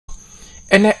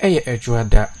ene eye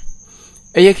ejuada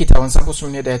eye kita wonsa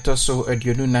bosom ne da etoso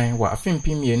aduonu nan wa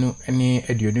afempi mienu ene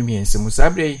aduonu miensimu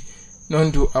sabre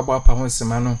nondu abapa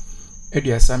honsema no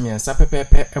aduasa miensa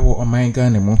pepepe ewo oman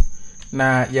Ghana mu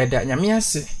na yeda nyame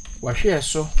ase wahwe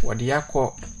so wode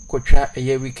yakọ kotwa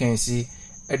eye weekendsi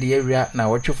ade yewia na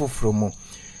wotwe foforo mu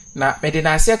na mede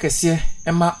na ase akese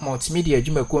ema multimedia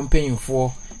adwuma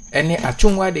kompanyimfo ene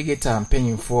atonwa de guitar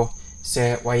mpanyimfo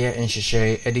se waye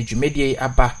enhyehyɛ ade dwumadie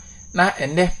aba na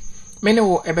ene mene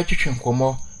wo ebetwetwe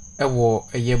nkomo ewo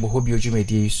eye bohobio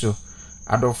dwumadie so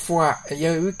adofo a eye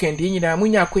weekend nyina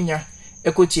munya akonya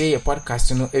ekotie ye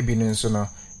podcast no ebinu nso no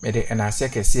mede na ase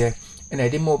akese ena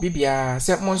de mo bibia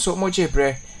se mo nso mo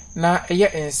jebre na eye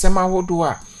ensem ahodo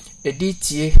a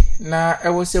editie na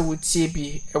ewo se wutie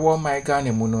bi ewo my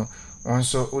Ghana mu no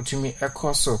wonso otumi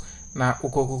ekoso na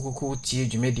ukokukuku tie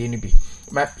dwumadie no bi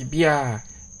ma bibia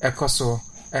ekoso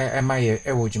emaye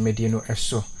ewo dwumadie no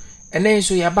eso ene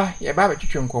nso yaba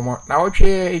betwetwe nkomo na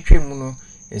wotwe etwemu no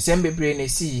ensem bebre na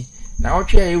si na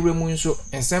wotwe ewremu nso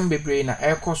ensem bebre na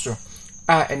ekoso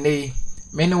a ene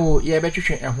mene wo ye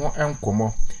betwetwe eho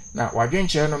enkomo na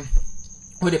wadwenche no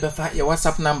wo de befa ye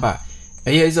WhatsApp number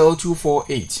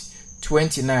 0248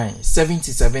 29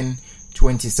 77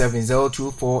 27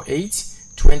 0248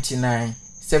 29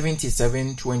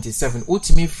 77 27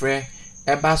 utimi frɛ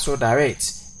eba so direct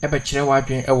eba kyerɛ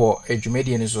wadwen ɛwɔ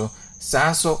adwumadie ne so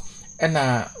sanso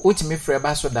ɛna utimi frɛ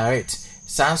eba so direct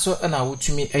sanso ɛna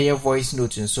utumi ɛyɛ voice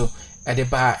note nso ɛde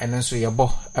ba ɛno nso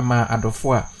yɛbɔ ɛma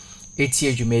adofo a etie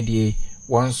adwumadie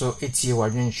wɔn nso etie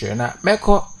wadwen hwɛ na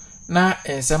mɛkɔ na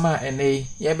ensama ɛnɛ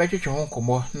yɛbɛtwetwe ho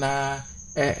nkɔmɔ na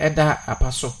ɛda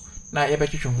apaso na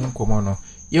yɛbɛtwetwe ho nkɔmɔ no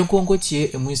yɛnkonko tie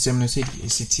emu nsɛm no sɛ di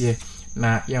esitie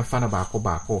na yɛmfa no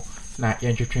baako na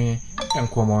yɛntwetwe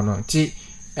nkɔmɔ no ti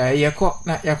yɛkɔ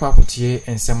na yɛkɔ akotie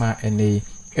ensama ɛnɛ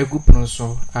egu pono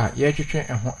so a yɛtwetwe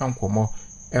ho nkɔmɔ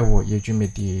ɛwɔ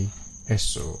yɛdwumadie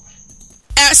ɛso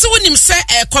so wonim se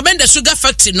Commander Sugar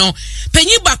Factory no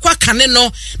panyi bakwa kane no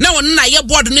na won na ye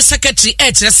board ne secretary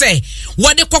etre se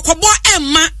wode kokobo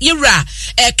emma yewra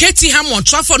Katie Hammond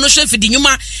trafo no hwe fidi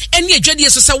nyuma ene adwade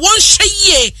so se won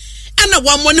hweye ana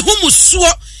wamone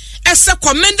humusuo ese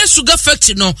Commander Sugar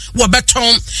Factory no wo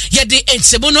beton ye de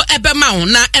entsebo no ebema wo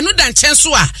na eno da nchen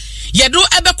so a ye do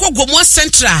ebekọ Gomo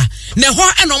Central na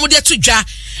ho eno mo de tudwa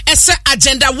ese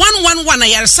agenda 111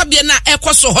 ayaresabia na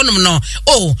ekoso honum no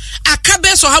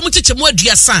akabe so ha mutiche mu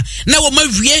aduasa na wo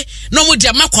mawie no mo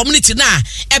dia ma community na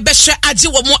ebehwe age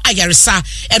wo mo ayaresa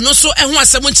eno so eho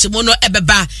asem ntimo no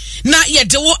ebeba na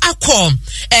yede wo akọ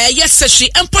yesehwe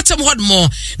empotem hodmo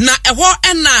na eho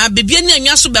ena bibia ni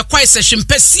anwa so bekwa yesehwe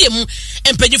mpasie mu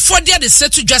empanyifo de de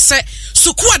setu dwase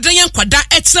suku adan yankwada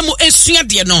etremu esua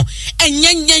de no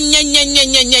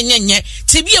enyenyenyenyenyenyenyenyenye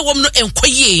tebie wom no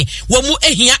enkoye wo mu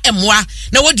ehia emwa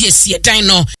na wodi asie dan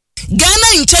no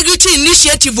Ghana Integrity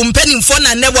Initiative mpanimfo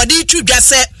na nebodi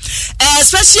twudwase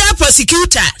special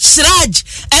prosecutor Siraj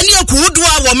eni okuhudu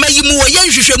a wo mayimu wo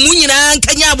yenhwehwemu nyina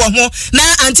nkanya abo ho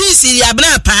na anti-siri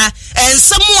abna pa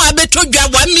ensemu abetodwa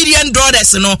 $1 million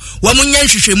no wo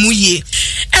munyenhwehwemu yie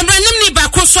ebranim ni ba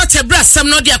ko so tebra sam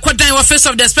no de akodan office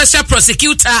of the special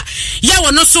prosecutor ya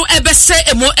wono so ebese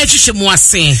emo ehwehwemu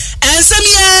ase ensem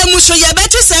ya muso ya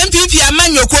betu MPP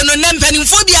amanyoko no ne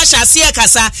mpanimfo bi ahyase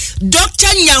kasa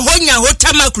Dr. Nyaho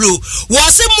Tamakro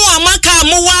wose mu amaka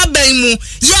mo wa ban mu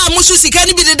ya musu sika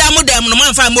ni bi deda mo dam no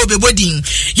manfa mo obebodin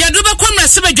ya do be kwamra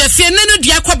se badwafie nanu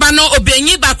dia koba no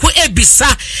obenyi bako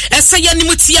ebisa ese ya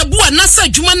nimutia bu anasa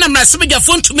adwuma na mra se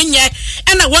badwafo ntumi nye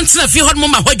ena wontena fie hɔ mo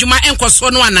ma hɔdwuma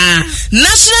enkoso no ana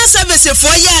National Service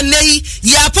for ya nei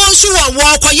ya ponsu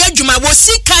wo koye adwuma wo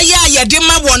sika ya yede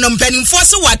ma wo no mpanimfo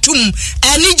se watum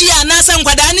anigi anasa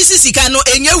nkwada ni sika no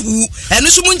enyehu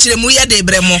enu so mu nkyeremu ya de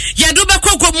bremo ya do be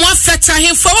Gomo afeta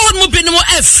hemfo wo mu bi no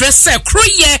efrese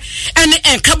kroye ene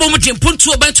enkabo mu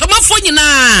dimpuntu obantomafo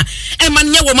nyina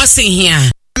emanye wo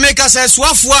masehia meka se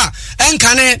suafo a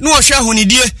enkane no hwe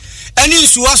ahonidie eni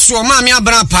nsuwa so ma me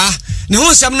abra pa ne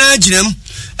ho nsem na aginam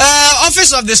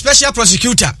office of the special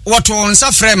prosecutor wato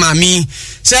onsa frɛ ma mi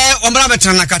se ombra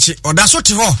betra na kachi odaso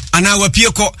te ho ana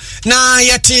wapie ko na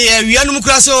yete wianum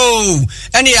kura so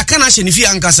ene yakana hye ne fi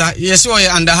ankasa yesi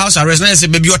o under house arrest na se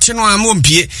baby ote no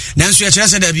amompie nanso ye kyerɛ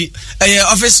se da bi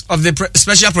office of the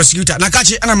special prosecutor na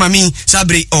kachi ana mami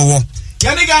sabre owo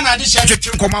yani Ghana de sha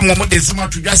twetwe nkoma mo de sima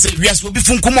tudwa se wiase obi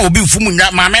funkoma obi mfumu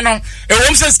nwa maame no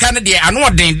ewom se scan de ano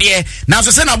odin de na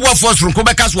so se na bo force nko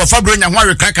beka so fa bro nya ho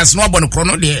awe crackers no abɔ no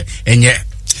krono de enye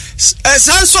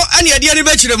sanso ane ade ne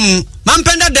be kyerɛ mu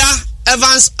mampenda da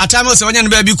Evans atamo se wonya ne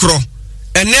ba bi kro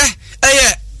ene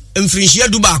eye mfrinhia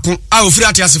du baako a ofiri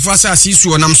ate asefo asase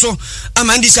suo nam so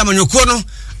ama ndi samanyoko no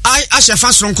ahye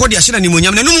fa sonko de ahye na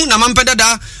nimonyam na num na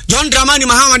mampedada John Dramani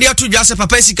Mahamadi atu dwase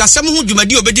papa sikasem ho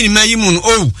dwumadi obedi ni mayi mu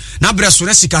no na breso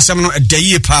na sikasem no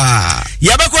edayie pa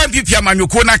yabako MPP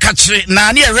amanyoko na kachire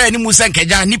na ne ehwe ni musa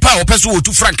nkaja nipa opeso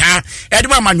otu franka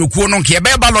edema amanyoko no nke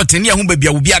ebe ballot ne ho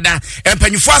babia obiada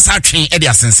empanyufo asatwen ede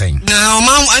asensen na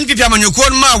omam MPP amanyoko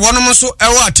no ma wonom so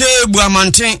ewo atebu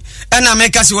amanten ena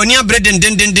meka se woni abre den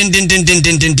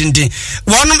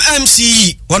wonom MC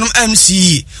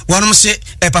wonom se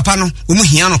papa no omu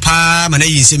hia no pa ma na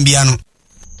yisem bia no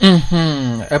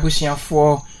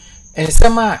abusiafo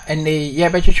ensema ene ye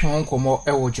betwetwe nkomo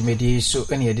ewo dwumedi so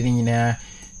ene ye de nyina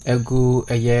egu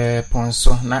eye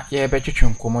ponso na ye betwetwe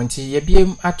nkomo nti ye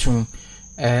biem atum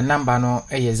number no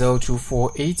eye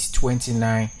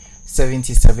 024829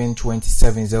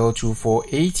 7727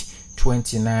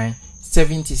 024829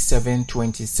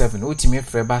 7727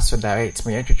 ultimate freba so direct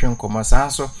me twetwe nkomo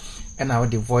sanso ena wo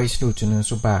the voice note no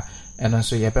so ba eno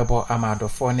so ye bebo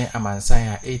amadofo ne amansan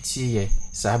a etie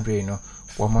sabre no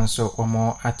womonso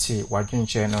womo ati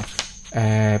wadwenche no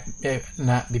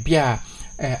na bibia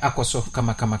akoso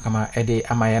kama ede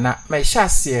amayana me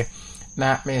hyase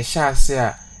na me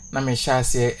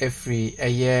hyase every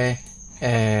eye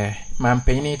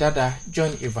mampeni dada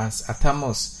John Evans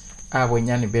Atamos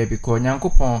awonyane baby ko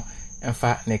nyankopon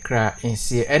emfa ne kra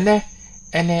ensie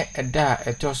ene eda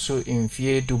etoso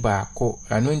infie duba ko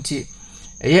anunti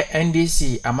eye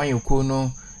NDC amayoko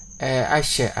no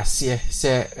ahye ase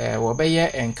se wobeye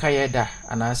enkaye da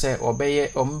anase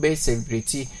obeye ombe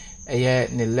celebrity eye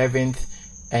ne 11th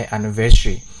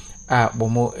anniversary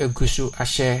bomo egusu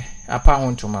ahye apa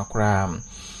hontoma kra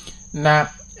na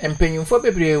empenyumfo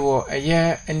bebre wo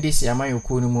eye NDC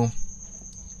amayoko no mu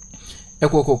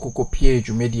ekokokoko pie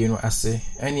dwumedie no ase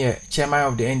ene chairman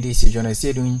of the NDC Jonas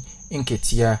Sedun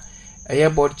Inketia eye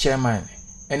board chairman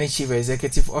ene chief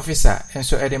executive officer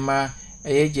enso edema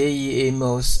eye JEA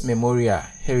Mills Memorial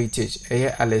Heritage eye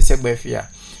Alesegbefia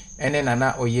ene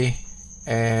nana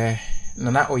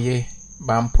oye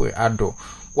bampo ado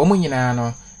womu nyina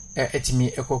no etimi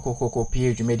ekokokoko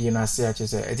pie dwumedie no ase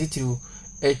achese etitiru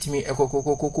etimi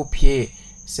ekokokoko pie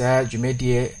sa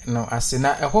dwumedie no ase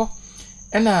na eho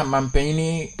ena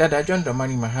mampanyini dada John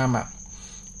Dramani Mahama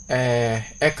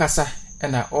ekasa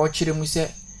ena ochire mu se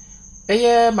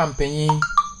eye mampanyin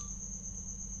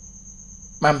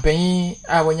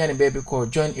awonya ne baby call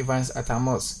John Evans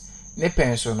Atamos ne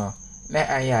penso no na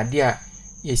ayade a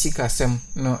yesikasem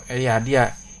no ayade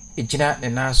a ejina ne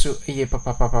naso eye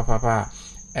papa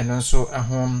eno nso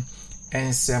ahom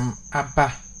ensem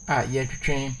aba a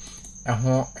yetwetwen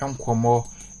eho enkomo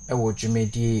ewo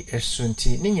dwumedi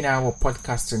esunti ni nyina wo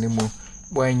podcast ne mu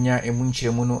wanya emu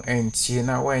nkyeremu no entie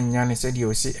na wanya ne sɛ de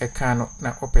osi eka no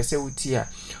na opese wuti a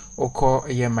okɔ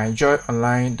ye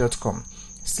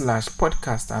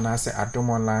myjoyonline.com/podcast anase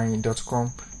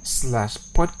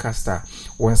adomonline.com/podcaster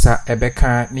wonsa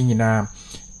ebeka ni nyina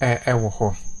ewo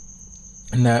ho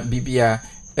na bibia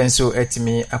enso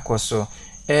etimi akoso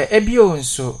ebio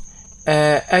nso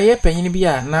eye panyin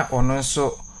bia na ono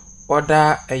nso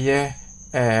oda eye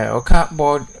oka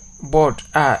board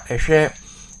a ehwe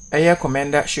eye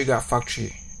Commander Sugar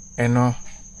Factory eno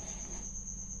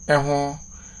eho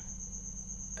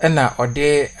ena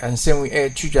ode ansemu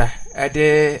twudwa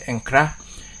ade enkra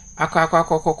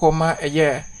akakakokoma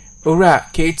eye owura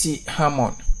KT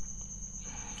Hammond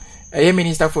eye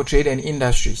Minister for Trade and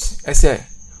Industries ese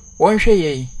wonhwe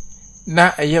ye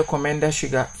na eye Commander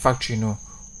Sugar Factory no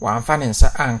wamfa ne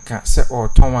nsa anka se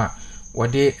oton a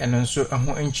wode eno nso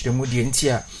eho enkyiremu de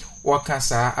ntia waka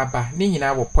saa aba ni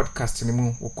nyina wo podcast ni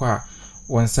mu wokwa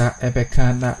wonsa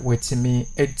ebeka na wetimi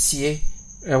etie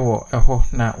ewo eho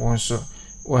na wonso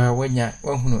wanya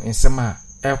wahunu nsema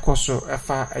ekoso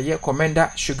efa eye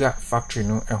Commander Sugar Factory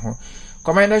no eho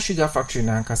Commander Sugar Factory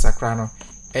na nkasakra no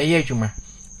eye adwuma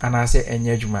anase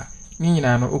enye adwuma ni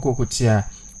nyina no okokotia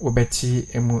obeti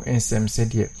emu ensem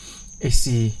sedie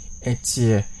esi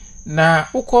etie na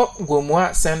uko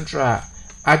Gomua Central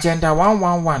Agenda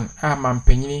 111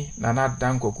 amampanyini na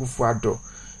nadanko kufuado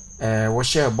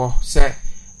woshebo se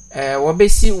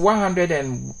wobesi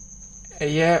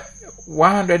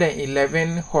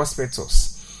 111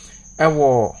 hospitals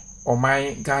ewo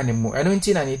oman Ghana mu eno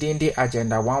nti na nidinde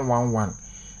Agenda 111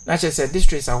 na chese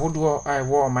districts ahodo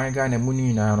wo oman Ghana mu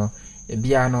ni na no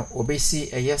ebia no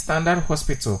obesi standard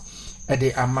hospital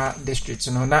ede ama district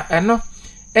no na eno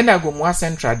ena Gomua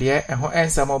Central de eho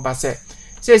ensamo ba se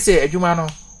adwuma no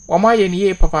womaye ni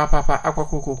ye papa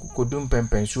akwakokodum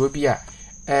pempensuo bi a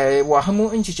wo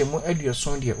hamu nchichemu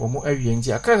aduoson de womo awie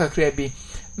nji akakakra bi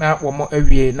na womo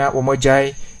awie na womo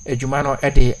jai adwuma no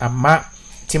ede ama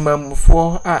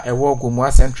timamfo a ewo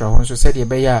Gomua Central ho so se de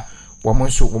be ya wɔn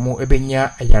nso wɔn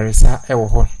ebenya ayaresa ɛwɔ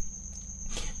hɔ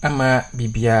ama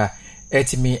bibia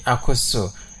etimi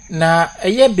akoso na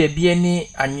ɛyɛ bebie ni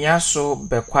anwea so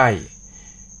bekwai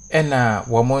ɛna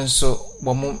wɔn nso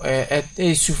wɔn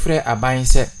esufrɛ aban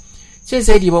sɛ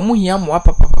kyese di wɔn hia mo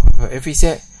papa efi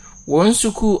sɛ wɔn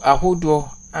suku ahodoɔ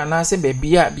anase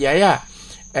bebia biaya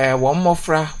wɔn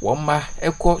mofra wɔn ma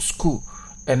ɛkɔ school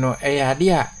ɛno ɛyɛ ade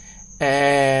a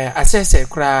asese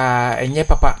kra enye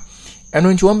papa ɛno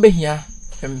nti wɔn behia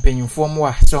mpanyinfoɔ mo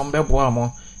a sɛ wɔn bɛboa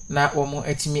mo na wɔn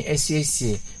atimi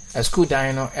asiesie school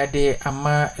dan no ɛde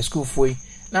ama school foi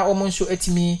na wɔn nso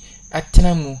atimi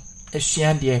atena mu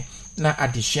asua deɛ na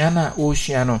adesua na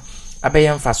ɔsua no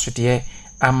abɛyɛ mfasodeɛ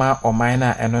ama ɔman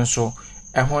na ɛno nso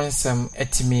ɛho nsɛm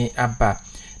atimi aba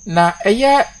na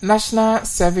ɛyɛ national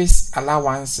service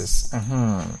allowances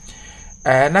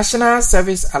national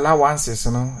service allowances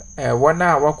no wɔn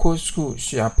a wɔkɔ school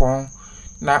suapɔn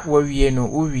na wɔwie no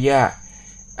wɔwie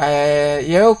a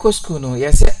yɛkɔ school no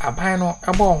yɛsɛ aban no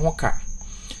ɛbɔ ho ka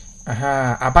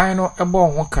aban no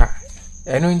ɛbɔ ho ka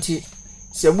ɛno nti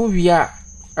sɛ wɔwie a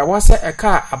ɛwɔ sɛ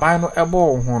ɛka aban no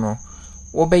ɛbɔ ho no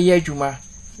wɔbɛyɛ adwuma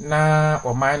na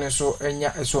ɔman no so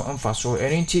anya so mfaso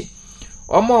ɛno nti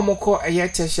ɔmo kɔ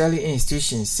ɛyɛ tertiary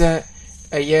institutions sɛ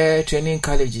ɛyɛ training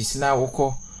colleges na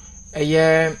wɔkɔ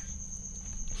ɛyɛ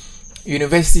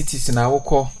universities na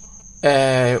wɔkɔ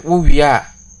wɔwie a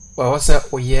wɔwɔ sɛ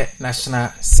ɔyɛ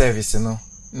national service no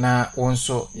na wɔn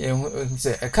nso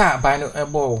sɛ ɛka aban no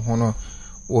ɛbɔ ho no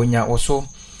wɔnya wɔso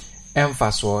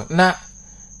mfaso na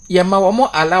yɛma wɔn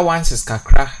allowances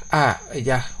kakra a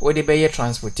ɛya wɔde bɛyɛ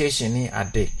transportation ni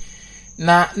ade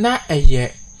na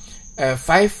ɛyɛ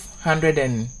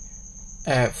 559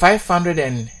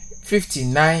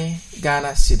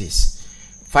 Ghana cedis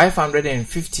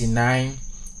 559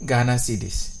 Ghana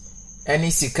cedis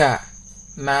any sika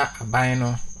na aban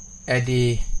no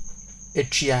ɛde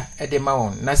etua ɛde ma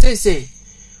wɔn na say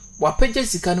wapagye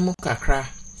sika no mu kakra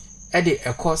ɛde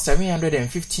ɛkɔ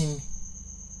 715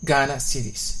 Ghana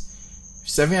cedis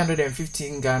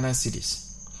 715 Ghana cedis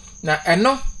na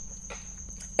ɛno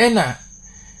ɛna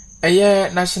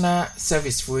ɛyɛ national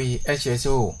service for yi ɛkyerɛ sɛ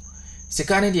o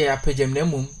sika no deɛ apagyam na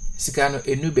mum sika no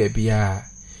enu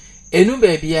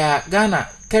baabia Ghana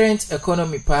current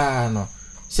economy pa no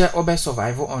sɛ obe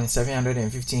survive on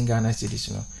 715 Ghana cedis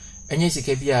no enye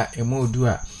sika bi a emodu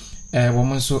a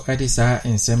wɔn nso ɛde saa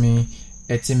nsɛm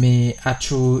ɛtimi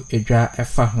atwo edwa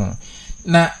ɛfa ho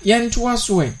na yɛntoa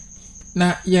so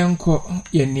na yɛnkɔ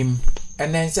yɛnim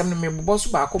ɛnɛ nsɛm no mebobɔ so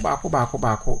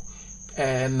baako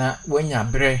na wonya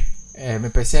brɛ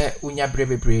mepɛ sɛ wonya brɛ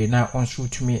bebree na ɔnso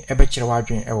tumi ɛbɛkyerɛ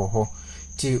wadwen ɛwɔ hɔ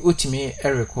ti utimi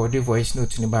record voice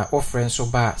note ni ba ofre nso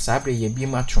ba sabre ye bi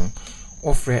matwon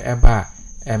ofre eba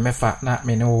mefa na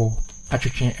me ne wo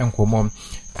atwetwen enkomom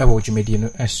ewo dwumedi no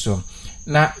eso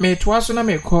na me toa so na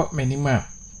me kɔ manima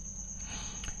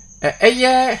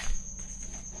eye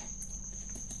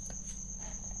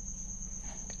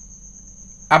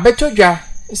abetodwa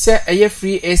se eye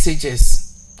free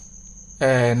SHS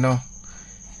no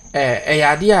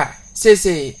ade a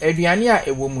sese aduane a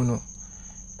ewo mu no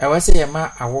ɛwɔsɛ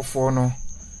yɛma awofo no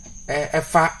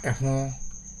ɛfa ɛho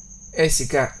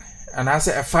esika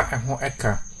anaasɛ ɛfa ɛho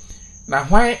ɛka na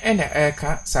hwan ɛna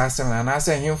ɛka saasɛm na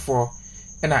anaasɛ hemfo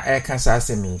ɛna ɛka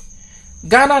saasɛm yi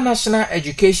Ghana National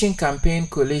Education Campaign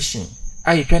Coalition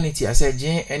ayitwaniti asɛ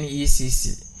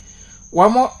GNECC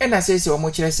wɔmo ɛna sɛsɛ wɔmo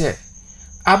kyerɛ sɛ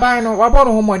aban no wabɔ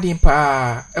no ho mmɔden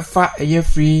paa ɛfa ɛyɛ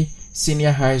free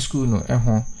senior high school no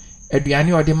ɛho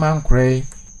aduane ɔde ma nkɔrɛ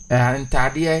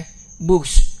ntadeɛ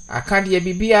books akadie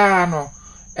bibia no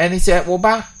eni se wo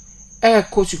ba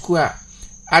kosuku a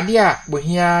ade a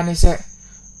bohia ne se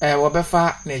wo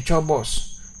befa na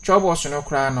chobos no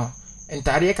kra no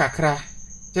ntare kakra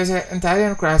je ntare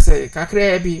no kra se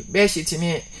kakra bi be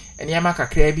shitini eniyama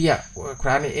kakra bi a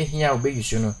kra ne ehia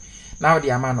obeyusu no na wo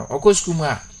de ama no okosuku mu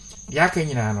a ya ka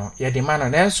nyina no ye de ma no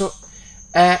nenso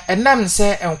enam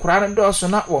se enkura no do so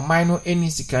na wo man no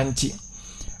eni sika nti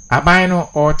aban no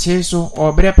ɔte so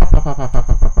ɔbrɛ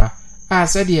papa a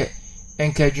sɛ deɛ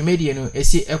enka dwumedie no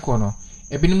esi ɛkɔ no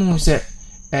ebinom hu sɛ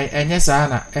enye saa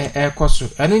na ɛkɔ so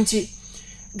ɛno nti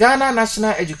Ghana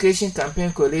National Education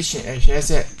Campaign Coalition ɛhwɛ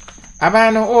sɛ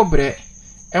aban no ɔbrɛ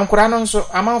enkura no nso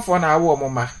amanfo na awo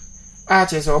ɔmoma a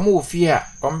kyerɛ sɛ ɔmo ofie a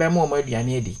ɔmbɛ mo ɔmo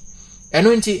aduane adi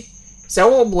ɛno nti sɛ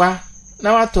wo boa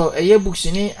na watɔ ɛyɛ books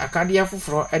ni akadeɛ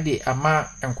foforo ɛde ama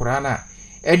enkura na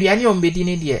aduane ɔmbɛdi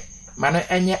ne deɛ mano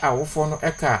enye awofo no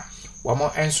eka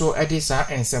wamo enso ede saa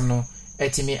ensem no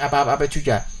etimi ababa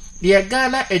betudwa the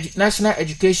Ghana National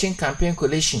Education Campaign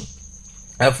Coalition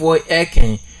afo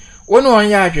eken wono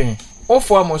onye adwen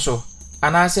ofo mo so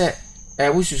anase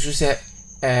wususu se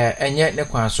enye ne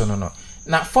kwan so no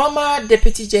na former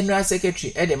deputy general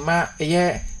secretary edema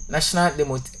National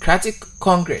Democratic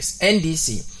Congress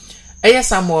NDC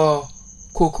Samuel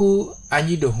Koku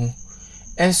Anyidohu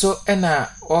enso ena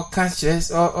o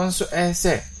councillors onso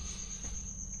say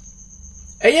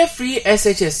free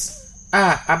SHS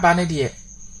abane de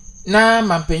na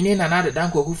mampeni na na de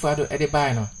dan Koku fado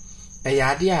bai no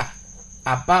ade a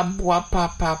ababua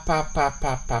pa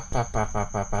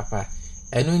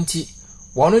enu nti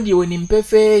wono de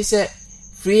onimpefe se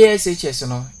free SHS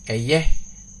no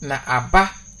na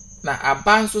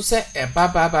aba nso se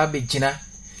baba begina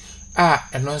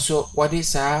eno nso wode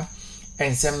saa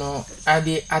ensem no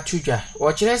ade atudwa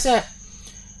wo kire se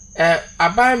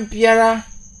aban biara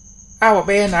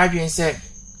wobe na adwen se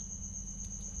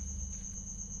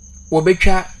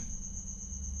wobetwa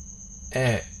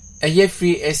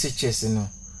free SHS no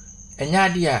enya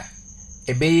ade a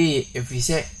ebeye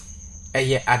efise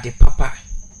ade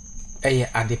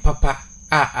papa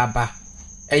aba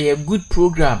good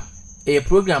program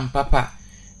program papa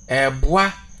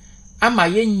boa ama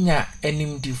yenya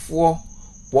animdifo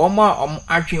woma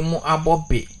adwen mu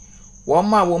abobe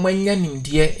woma nya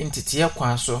nimdie ntete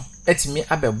kwan so atimi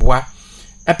abeboa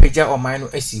apagya oman no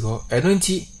asi ho eno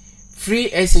nti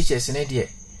free SHS ne de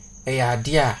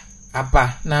ade a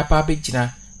aba na aba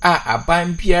begina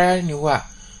aban biara ni ho a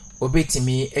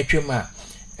obetimi atwema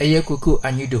Koku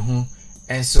Anyidohu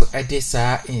enso ede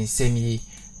saa ensemi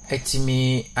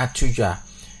atimi atudwa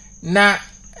na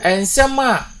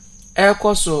ensema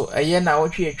ekoso na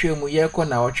wotwe atwemu yeko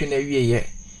na wotwe na wieye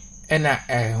ena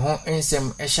ho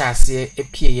ensem ehyaase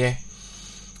epieye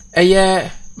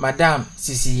madam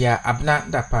Sisiya Abna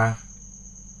Dapa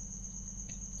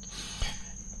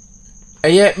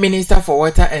Minister for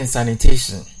Water and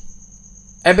Sanitation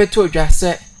ebeto dwa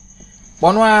se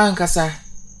bono ankasa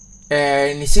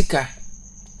nisika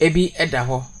ebi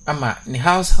edaho ama ni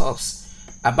house helps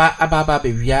aba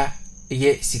bewia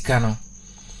sika no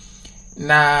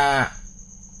na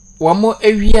wamo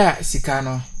ewia sika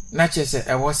no na chese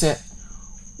ewo se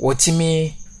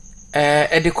wotimi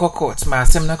court ma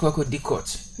asem na court di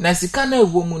court na sika na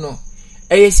ewo mu no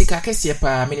sika kese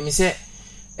pa minimi se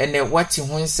ene wati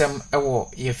ho nsem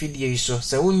ewo ye fidie so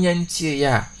se wonya ntie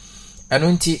ya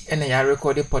anu nti ene ya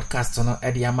record podcast no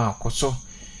ede ama akoso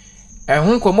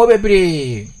ehun komo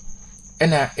bebre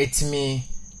ena etimi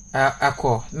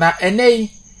akọ na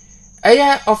enei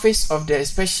office of the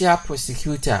special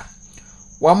prosecutor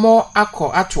wamo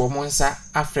akọ ato mo nsa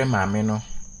afre maame no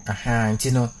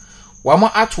nti no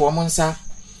wamo ato mo nsa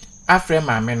afre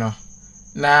maame no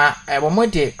na wamo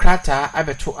de krata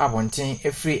abeto abonten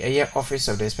efri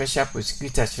office of the special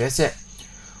prosecutor chese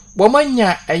wamo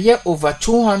nya over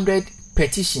 200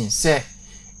 petitions say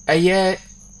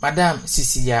Madam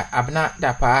Sisiya Abna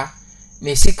Dapa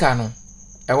ne sika no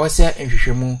ewo se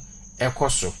nhwehwemu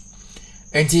ekoso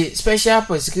enti special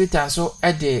prosecutor so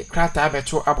de krata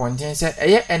abeto abonten se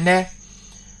ene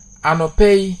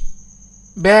anopei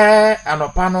be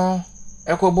anopa no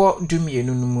ekobo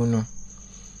dumienu numu no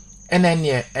ene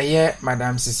ne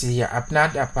Madam Sisiya Abna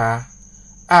Dapa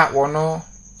wono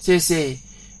say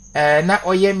na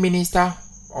oye Minister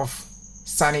of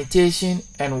Sanitation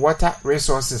and Water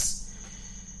Resources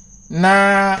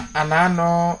na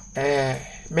anano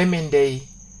memendei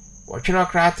wotwero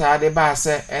krata de ba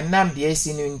se enam de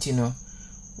asi no ntino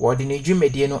wode ne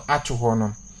dwumedie no ato ho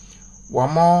no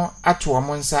womo ato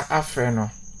wo nsa afre no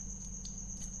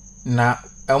na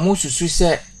amususu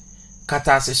se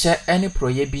katasehye ene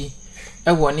proye bi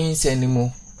ewo ne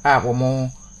nsanimu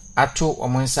womo ato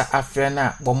wo nsa afre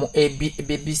na womo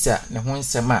ebisa ne ho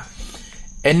nsema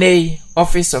enei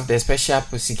office of the special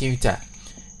prosecutor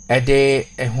ede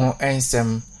ho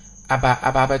ensem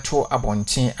aba beto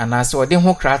abonten anase ode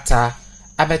ho krata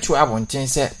abeto abonten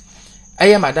se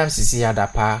Madam Sisiya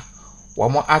Dapa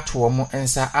womo ato womo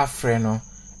ensa afre no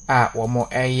womo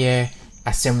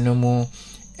asem no mu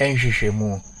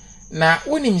enhwehwemu na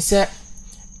wonim se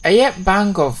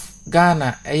Bank of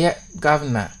Ghana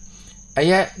governor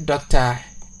Dr.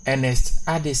 Ernest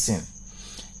Addison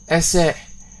ese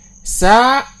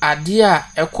sa adia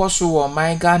ekoso wo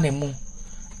man Ghana mu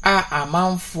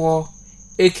amanfo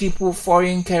ekipu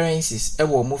foreign currencies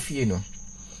ewo mo fie no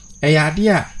ade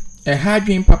a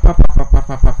hadwen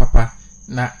papa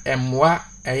na emwa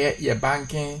ye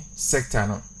banking sector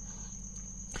no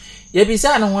ye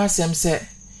bisa no ho asem se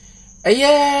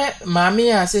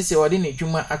maami a sese wode ne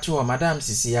dwuma ato Madam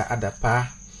Sisiya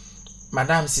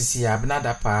Abna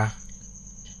Dapa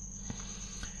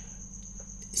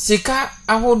sika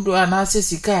ahodo anase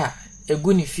sika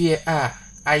egu ni fie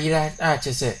ayira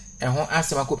chese ehon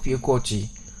asema kopie kochi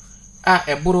a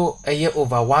eboro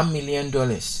over $1 million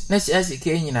na si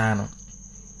ke nyina no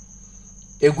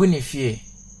egu ne fie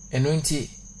eno nti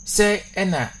se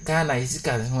ena Ghana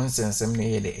isika ho nsensem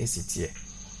ne yede esitie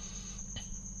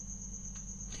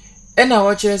ena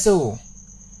wo kire se wo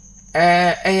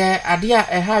ade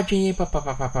a ha adwen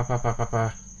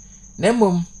papa na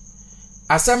mom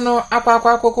asem no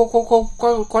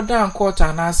akwa down court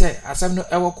na se asem no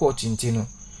ewo court ntino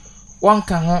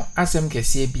wonka ho asem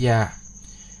kese bia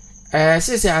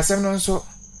sese asem no nso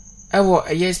ewo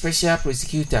special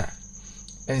prosecutor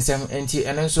ensem enti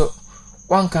eno nso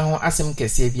wonka ho asem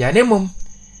kese bia na mom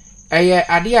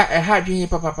ade a ha adwen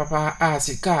papa a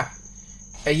sika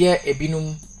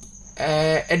ebinum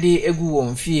ede egu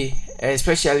won fie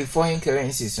especially foreign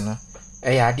currencies no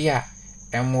ade a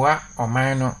emwa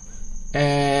oman no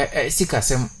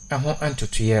sikasem ho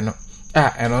antotoye no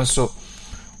eno nso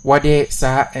wode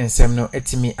saa ensem no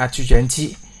etimi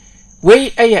atudwanti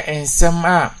wei ensem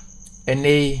a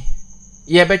ene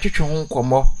ye betwetwe ho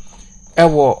nkomo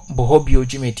ewo bohobi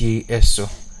ojumedi eso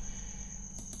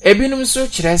ebinum so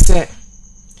kire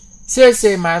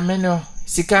se maame no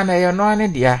sika na ye no ane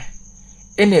dia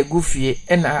ena egufie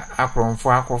ena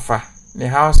akronfo akofa ne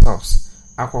house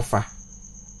akofa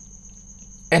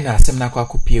ena asem na kwa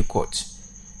kopie court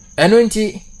eno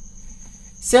nti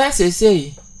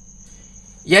se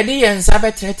yedi yensa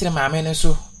betretre maame ne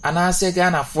so anase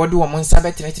Ghana fode wo monsa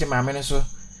betretre maame ne so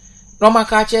no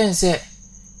maka chense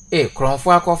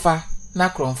kronfo akofa na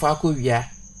kronfo akowia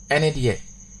ene de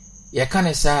ye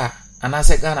kanesa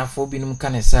anase Ghana fo binum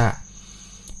kanesa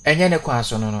enye ne kwa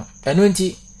so no eno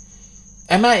nti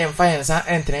ema yemfa yensa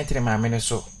entretre maame ne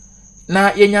so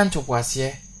na yenya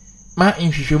ntopoase ma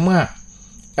nhwehwemu a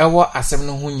ewo asem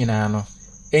no ho nyina no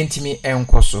entimi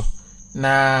enkoso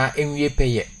na enwie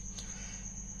peye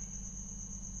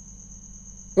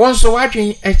wonso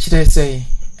wadwen ekire sei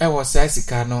ewo saa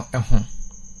sika no eho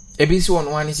ebisi won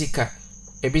wan sika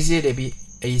ebisi debi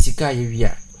eyisika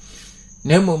yewia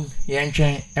na mom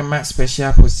yentwen ema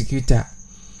special prosecutor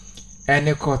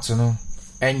ene court no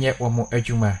enye womo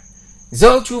adwuma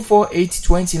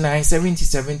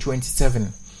 0248297727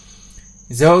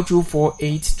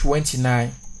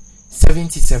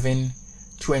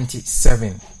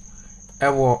 0248297727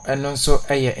 ewo eno nso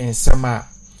eye ensema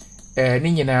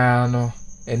ni nyina no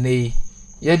ene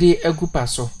yedi agupa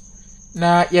so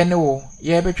na yene wo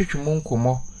ye betwetwemu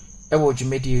nkomo ewo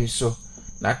dwumedi so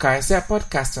na kan se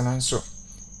podcast no nso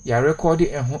ya record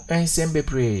ehu ensem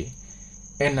bebre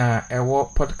ena ewo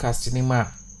podcast ni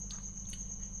ma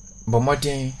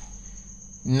bomodin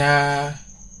na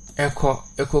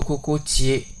ekokoko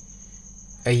tie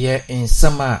eye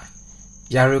ensema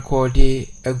ya record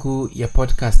egu ye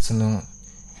podcast no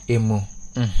emu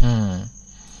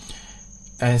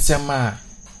ensema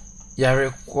ya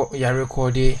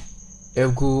record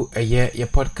egu eye ye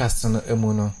podcast no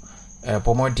emu no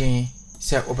bomodin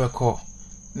se obeko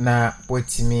na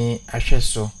wotimi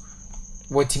ahweso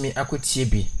wotimi akotie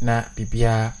bi na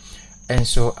bibia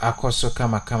enso akoso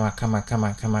kama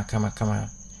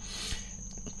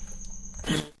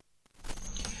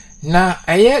na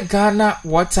eye Ghana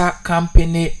Water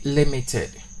Company Limited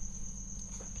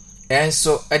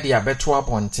enso edi abeto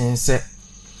abonten se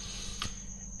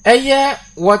eye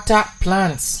water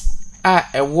plants a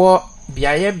ewo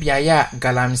biaye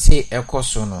galamsey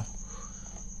ekoso no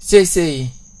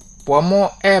sei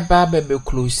pomo eba bebe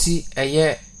close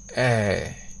eye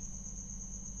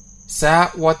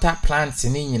sa water plants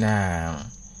ni nyina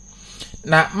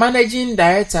na managing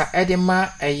director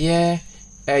edema eye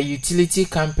utility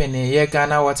company ye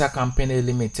Ghana Water Company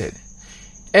Limited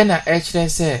ena ekire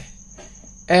se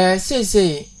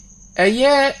sei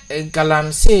eye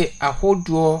galamsey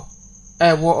ahodo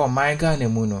ewo omaiga na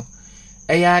mu no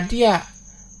eye ade a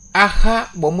aha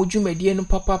bomudwumedie no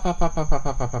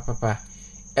papa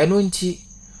eno nti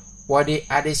wode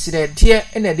adesirede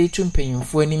ena de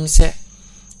tumpanyimfo anim se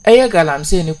eye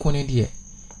galamsey ne kone de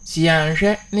si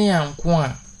yanhwe ne yanko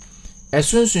a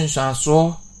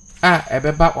esunsunsanso a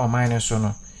ebeba oman ne so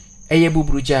no eye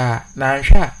buburuja na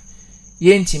anhwe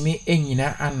yentimi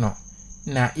enyina ano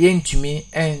na yentumi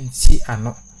enti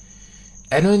ano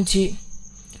eno nti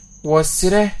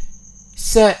wosire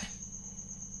se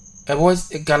was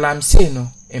galamsey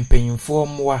no empanyimfo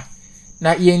mwa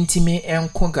na yentimi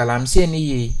enko galamsey ne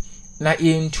ye na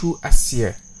yentu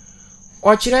asie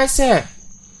okire se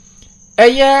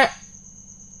eye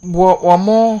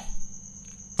womo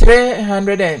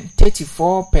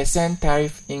 334%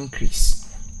 tariff increase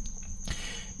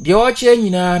de oche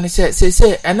nyina ne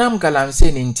se enam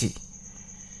galamsey ne nti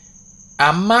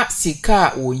ama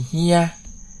sika ohia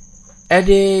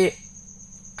ede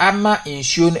ama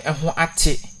insuo no eho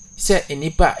ate se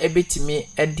enipa ebetimi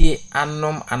edi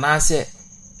anom anase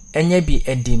enye bi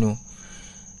edi no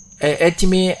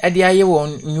etimi edi aye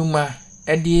won nyuma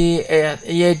edi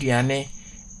eye aduane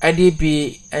edi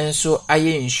bi enso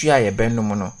aye nsu aye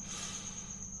benum no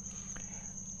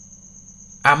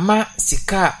ama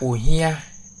sika ohia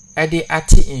edi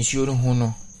ati nsu no hu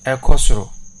no ekosoro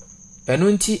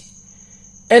enu nti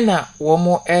ena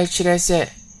womo kire se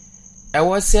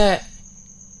ewo se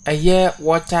aye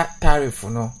water tariff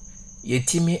no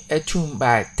yetimi etum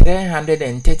by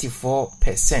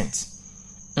 334%.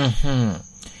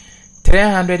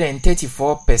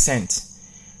 334%.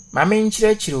 Mame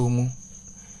nchire mu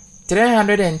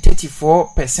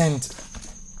 334%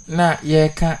 na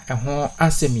yeka eho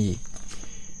asemi.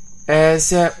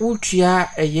 Se utua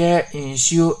eye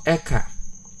insio eka.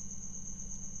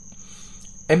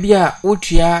 Ebia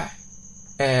utua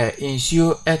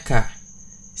insio eka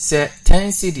se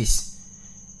 10 cedis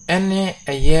ene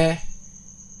eye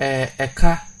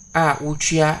eka a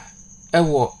utua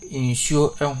ewo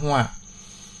insio eho a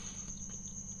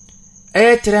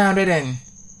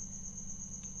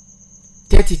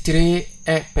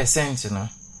 333% no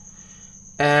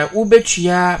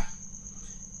ubetua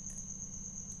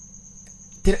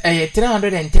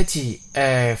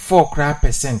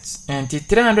 334% and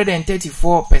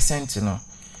 334% no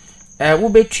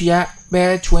ubetua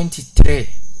be 23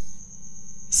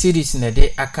 cedis na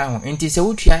de account enti se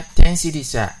utua 10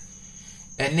 cedis a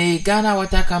ene Ghana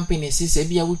Water Company se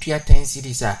bia utua 10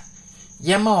 cedis a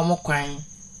yema omo kwan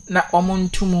na omo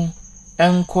ntumu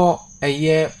enko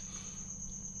eye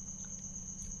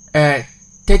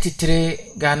 33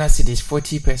 Ghana cedis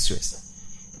 40 pesos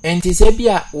enti se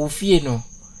bia ofie no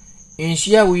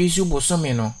inshia we use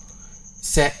bosome no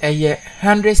se eye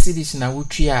 100 cedis na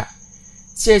utua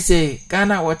se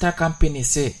Ghana Water Company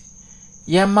se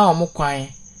yema omo kwan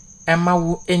ema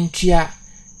wu entua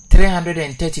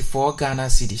 334 Ghana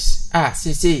cedis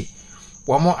se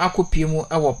womo akopiemu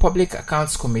awo Public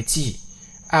Accounts Committee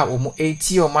womo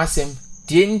eti o masem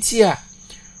die ntia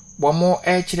womo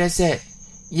kire se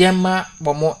yema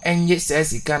womo enye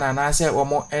sesika na na se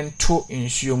womo ento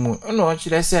nsuo mu no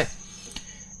kire se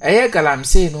eye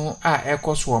galamse no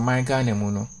ekoso o man Ghana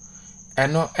mu no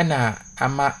eno na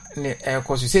ama ne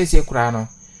ekoso sese kura no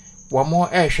womo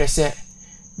ehwe se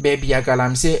baby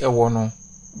agalamse ewo no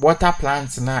water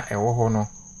plant na ewo ho no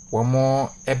womo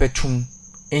ebetum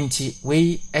enti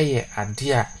we eye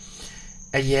adia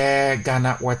eye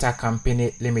Ghana Water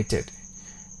Company Limited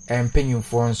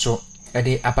empenyumfo nso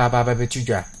ede ababa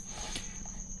betudwa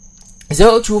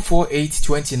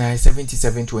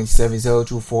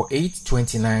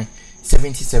 0248297727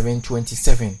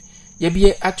 0248297727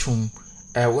 yebie atum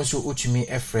wonso utumi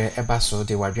efre eba so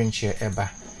de wadwenche eba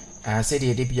se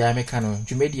de bia meka no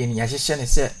dwumedie ni yahye ne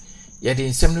se yede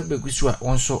nsem no begusu a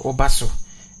wonso obaso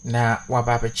na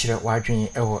waba bekire wadwen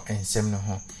ewo ensem no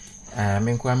ho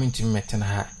menko amintumi metena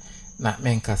ha na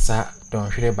menkasa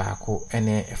donhwere baako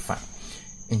ene efa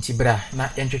ntibra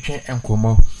na entwetwe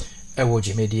enkomo ewo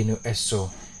dwumedie no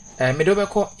eso medo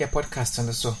beko ye podcast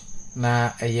no so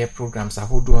na ye programs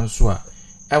ahodo nso a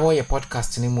ewo ye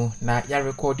podcast ni mu na ya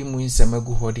record mu nsem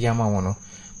agu hodi ama wono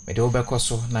medo beko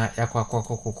so na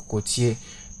yakwakokokotie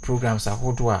programs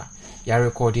ahodo a ya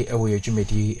record ewo ye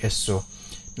dwumedie eso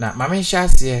na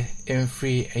mamenshase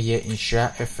emfree eye Insha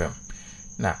FM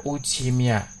na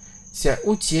utimia se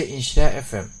utie Insha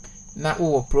FM na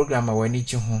wo program a wani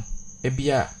ji ho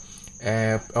ebia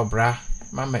obra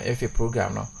mama efe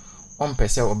program no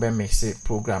ompese obe mix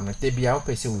program no tebia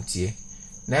opese utie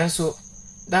nanso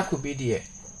that could be there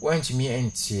wantimi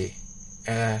entie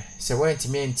se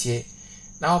wantimi entie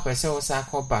na opese wo sa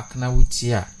call back na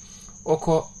utie a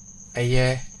oko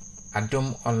eye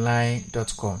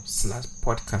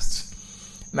adomonline.com/podcast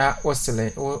na o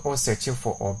search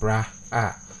for obra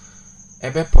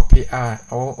ebe popi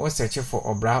o search for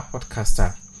obra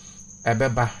podcaster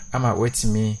ebeba ama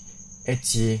wetimi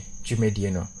etie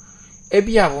dwumedie no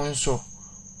ebia wonso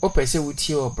opese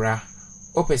wutie obra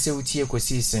opese wutie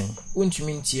ekosisen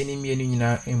untumi ntie ni mienu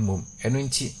nyina emmom eno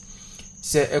nti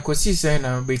se ekosisen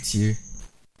na betie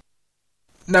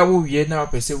na wo wie na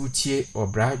opese wutie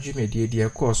obra dwumedie die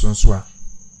course nso a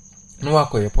no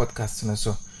akoye podcast no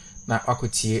so na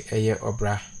akotie eye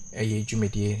obra eye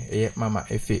dwumedie eye mama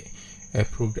efe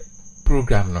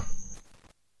program no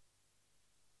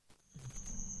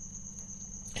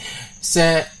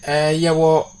se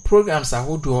yewo programs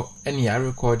ahodo ene ya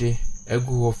record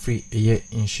egu ho free eye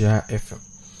Insha FM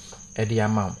edi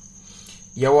amam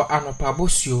yewo anopa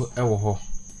bosio ewo ho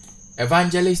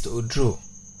Evangelist Odro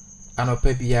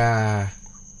anopa bia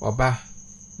oba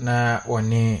na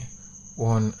one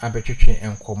won abetwetwe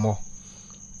enkomo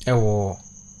ewo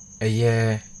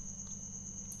eye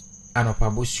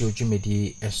anopabosio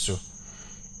dwumedi eso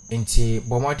nti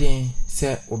bomodin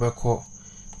se obekọ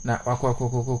na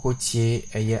wakọ tie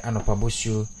eye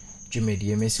anopabosio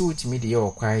dwumedi mesi utimi de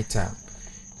ye quiet time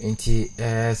nti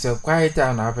so quiet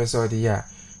time na apeso de ya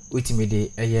utimi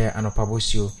de eye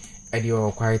anopabosio ede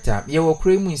o quiet time ye wo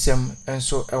kure mu nsem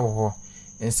enso ewo ho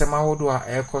nsem ahodo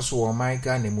a ekoso wo my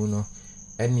Ghana mu no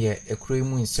ene ekure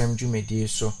mu nsem dwumedi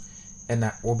so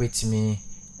ena wobetimi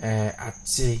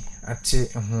ate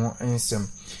ho nsem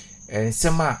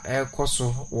nsem a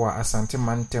ekoso wo asante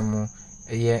mantemu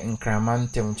ye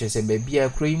nkramantem chese bebia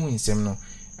ekure mu nsem no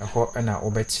eho ena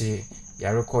wobeti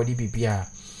ya record bibia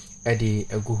ede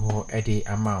egu ho ede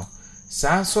amount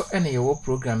sanso ene ye wo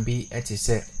program bi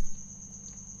etise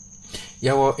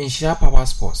yawo Insha Power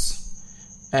Sports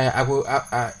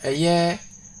eye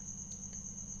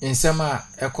insema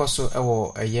ekoso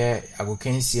ewo eye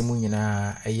agokensie mu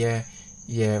nyina eye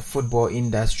ye football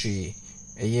industry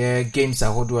eye games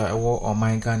ahodo ewo o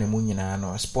my Ghana mu nyina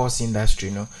no sports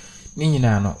industry no ni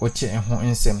nyina no oche ho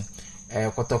nsem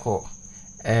kotoko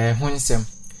ho nsem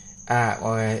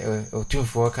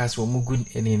otunfo cast wo mugu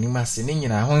enimase ni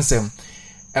nyina ho nsem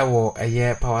ewo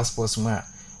eye Power Sports mu a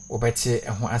obete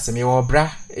ho asem ye wo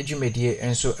bra edwumedie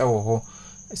enso ewo ho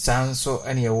sanso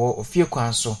ene ye wo ofie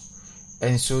kwanso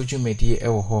enso dwumedie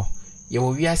ewo ho ye wo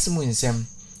wiase mu nsem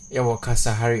ye wo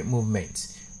Kasahari movement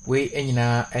we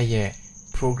enyina eye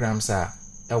programs a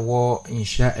ewo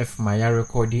Insha F Maya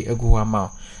record egu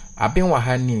ama abenwa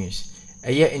ha news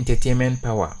eye entertainment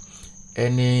power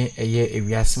ene eye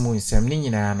ewiase mu nsem ni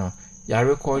nyina no ya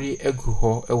record egu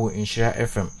ho ewo Insha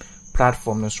FM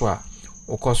platform no so a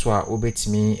okoso a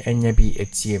obetimi enya bi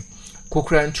etie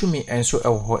kokura ntumi enso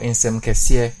ewo ho ensem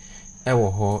kese ewo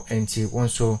ho enti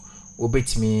wonso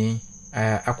obetimi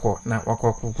akọ na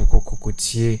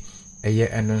wakokokokotie eye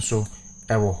eno nso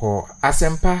ewo ho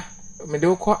asempa mede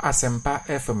ukọ asempa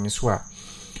FM so a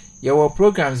yewo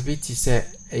programs bi ti se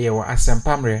yewo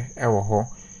asempa mre ewo ho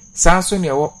sanso ne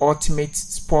yewo ultimate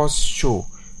sports show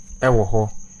ewo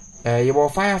ho yewo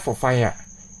fire for fire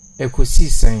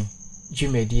ekosi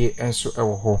dwumedie enso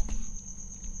ewo ho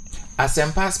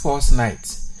asempa sports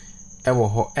night ewo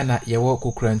ho ena yewo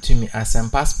kokurantumi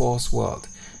asempa sports world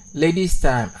ladies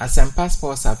time asempa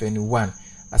sports avenue 1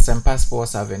 asempa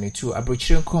sports avenue 2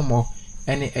 abrochire komo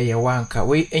ene eyewanka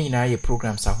we enyina ye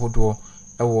programs ahodo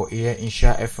ewo ye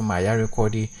Insha FM ya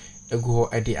record egu ho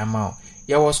edi amount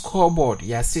yewo scoreboard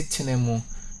ya sitinemu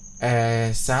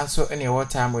sanso ene yewo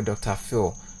time with Dr.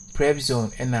 Phil prep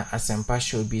zone ena asempa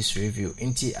showbiz review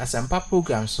inti asempa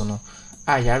programs no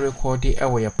a ya record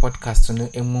ewo ye podcast no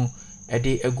emu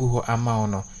edi egu ho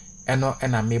amount no eno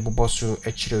ena mebuboso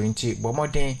echiro inti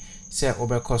bomoden se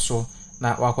obekoso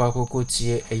na wakwakoko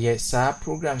tie eye sa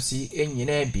programs yi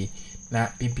enyina bi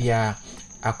na bibia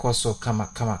akoso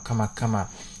kama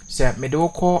se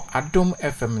medewoko Adom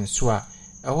FM nso a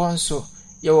eho nso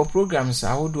yewo programs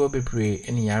ahodo bebre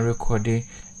eni ya record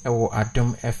ewo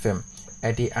Adom FM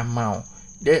edi amount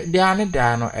de ane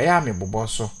da no eya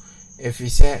meboboso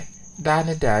efise da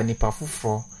ne da nipa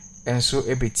foforo enso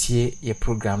ebetie ye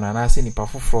program na ase nipa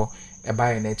foforo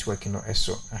eba network no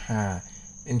eso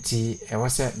nti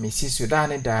ewose mesisu da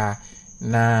ne da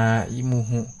na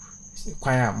imuhu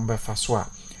kwanya mbefa so a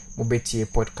mobetie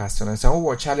podcast no so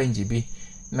wo challenge bi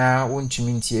na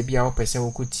wontumi ntie bia wo pese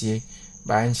wo kutie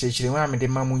ba nchechire wa me de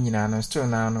mamu nyina no still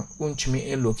na no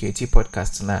wontumi locate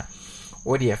podcast na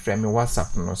wo de frame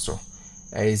WhatsApp no so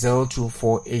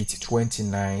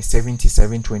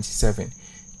 0248297727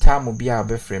 tamu bia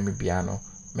be frame bia no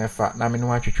mefa na me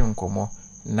no atwetwe nkomo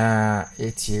na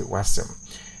etie wasem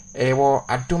ewo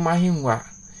adomahinwa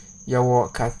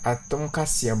yawo atom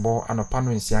kasebo anopa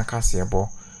no nsia kasebo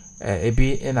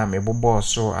ebi ena mebobo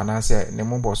so anase ne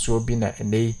moboso bi na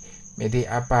enei mede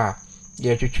aba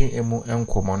ye twetwe emu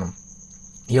enkomo no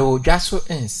yawo dwaso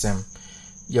ensem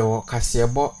yawo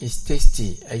kasebo is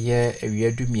tasty eye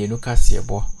ewiadu mienu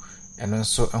kasebo eno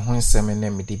nso eho nsem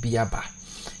na mede bi aba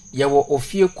yawo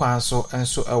ofie kwanso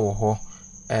enso ewo ho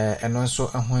eno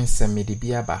nso eho nsem mede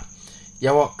bi aba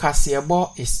yawo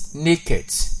kasebo is naked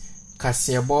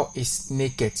kasebo is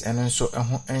naked eno nso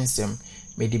eho ensem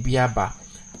mede bi aba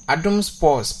Adom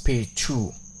Sports page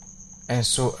 2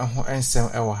 enso eho ensem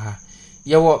ewo ha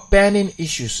yawo burning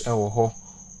issues ewo ho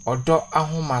odo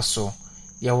ahomaso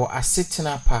yawo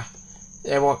asetena pa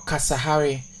yawo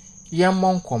Kasahari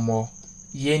yemonkomo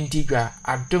yendigwa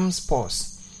Adom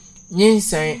Sports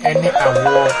nyinsen ene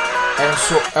awo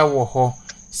enso ewo ho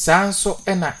sanso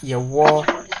ena yawo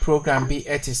program bi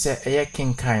etise eye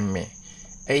kinkan me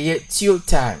eye till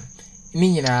time ni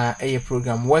nyina eye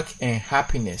program work and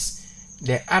happiness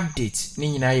the update ni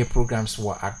nyina ye programs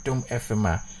wa Adom FM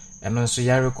a eno nso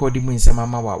ya record mu nsema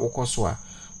ma wa wokoso a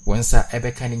wonsa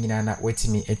ebeka ni nyina na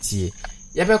wetimi etie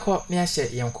yebeko ne ahye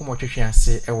yenkomo twetwe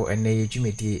ase ewo ene ye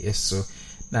dwumedi eso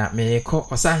na meyeko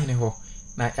osahene ho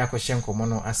na yakohye nkomo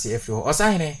no ase afi ho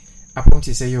osahene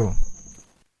aponti se yo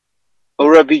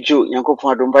Orabijo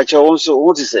Yankopon Adom bacha wonso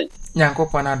woti sen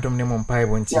Yankopon Adom ne mompai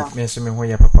bonti me so me ho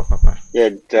ya papa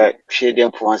da hwede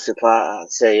mfonse pa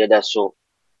say yeda so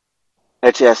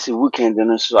etiasi weekend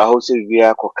no so ahose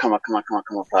bia ko kama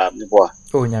pa me boa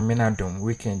nyame na Adom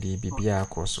weekend bibia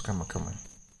ko so kama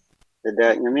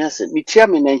da nyame ase mitia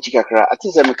me na nchi kakra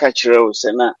atisa me ka kire o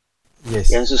se na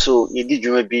yes yenso so yedi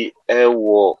dwuma bi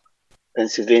wo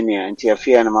Pennsylvania and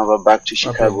Tiafia and Mava back to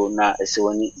Chicago na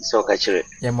esewani so ka kire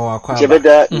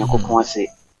Jebeda Yankopon ase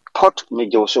pot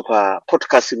mejo super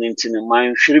podcast ntin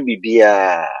man hwere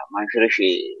bibia man hwere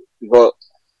hwe go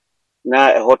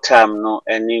na a hot time no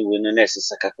any we no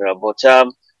necessary kakra but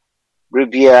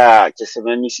bibia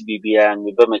jesemani si bibia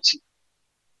me bamachi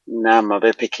na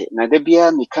mabepeke na da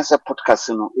bia mi kasa podcast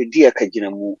no edi akagina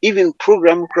mu even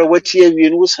program kra watie wie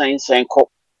no science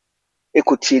ko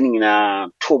ekotini na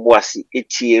toboasi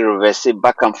etie reverse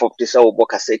back and forth this obo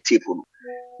cassette tape no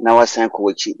na wasan ko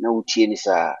wachi na utie ni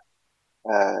sa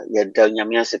yada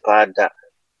nyamia se pada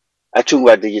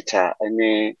atungwa digital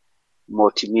ene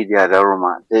multimedia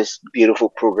daroma this beautiful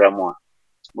program one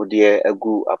modie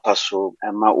agu apaso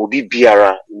ama obi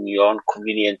biara in your own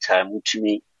convenient time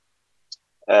utumi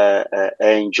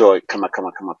enjoy kama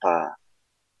pa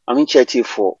amin chati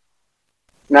for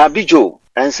na bijo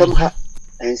and somehow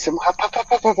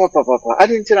papa I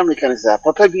didn't tell me can say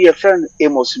papa be a friend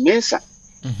Amos Mensa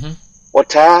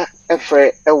what a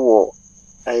friend a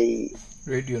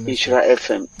radio Ishra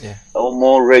FM yeah or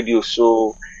more radio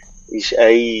so is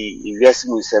a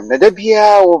investment sem na da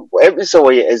bia every so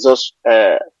exhaust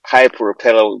pipe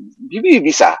propeller bibi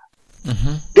bisa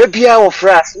da bia of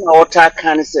fras na water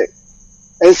can say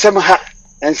and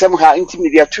somehow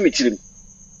intermediate to meet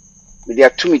media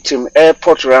to meet him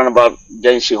airport roundabout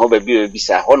junction ho baby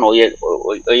bisa ho no ye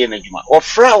na juma o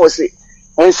fra wo se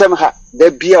ensem ha da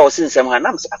bia o se ensem ha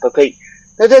nam apapai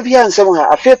da bia ensem ha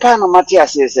afepa na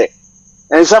matias se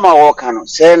ensem ha wo ka no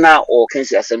se na o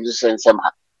kensi asem so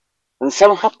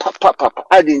ensem ha papa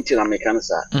adinti na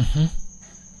mekansa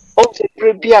o se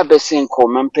prebia besen ko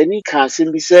mampani kan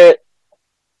sem bi se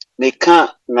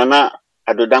meka nana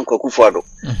adodan kwakufu ado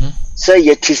se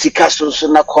ye tisika so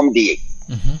na kom de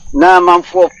na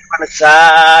manfo fana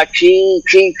sa twi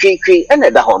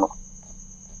ene da hono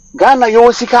Ghana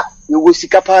yo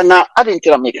sika pa na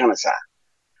adentira mekana sa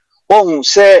ohun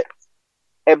se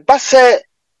eba se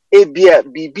ebia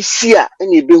BBC a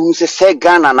ene ebehu se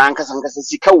Ghana na ankasa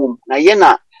sika wom na ye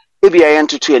na ebia ye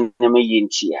ntoto enema ye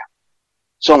ntia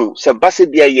so se base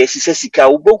bia ye sisa sika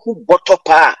obohu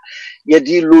botopa ye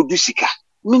di lodu sika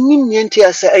minim ye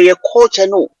ntia se eye culture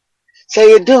no se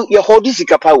ye don ye hodi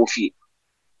sika pa ofie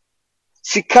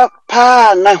sika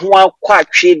pa na ho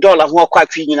akwatwe dollar ho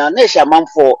akwatwe nyina na ehia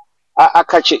manfo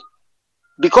akache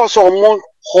because omo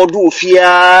hodu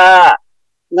ofia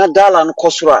na dollar no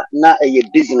kosora na eye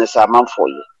business amanfo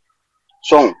ye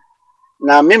so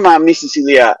na me ma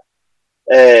Cecilia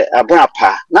abona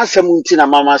pa na asem nti na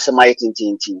mama asem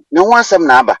ayetintintin na ho asem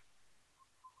na aba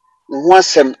ho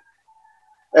asem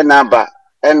na aba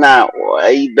na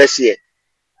ayi besie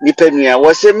nipa nua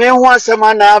wo se me ho asem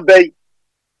na aba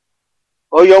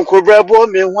Oyonko brabo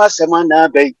me hu asema na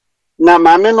abai na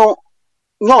maame no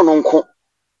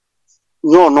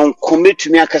nyo nko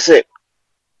metumi akase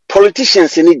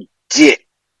politicians ni die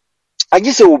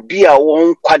agise obi a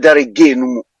won kwadare gain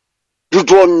mu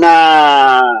dodo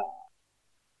na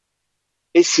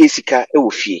esika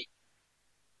ewofie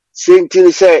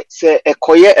sentini se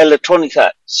ekoye electronics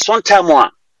sometime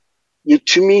a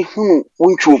yetumi hunu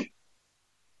wonchom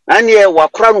ane e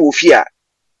wakora no ofie a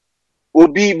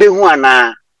obi behu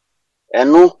ana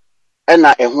eno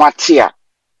na ehu atia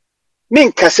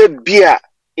minkase bia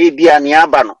ebia ne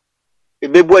aba no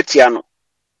ebebu atia no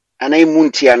ana emu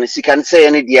ntia no sika ne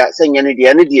se ne dia se nya ne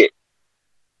dia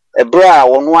ebra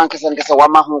wono ankasa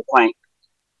wama ho kwan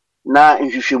na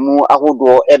nhwehwemu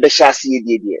ahodo ebehya ase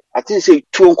die atin se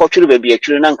tuo nkotwere ba bia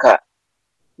twere nanka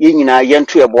ye nyina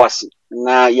yento eboase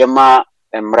na yema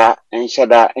emra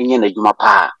enhyada enye na dwuma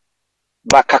pa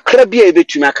ba kakra bia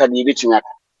ebetumi aka ne ebetumi aka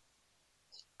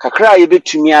kakra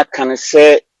ebetumi aka ne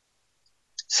se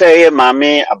ye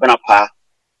maame abana pa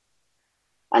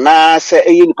ana se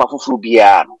eye nipa foforo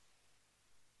bia no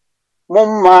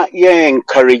momma ye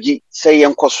encourage se ye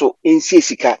nkoso ensie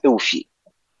sika ewufie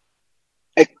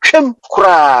etwem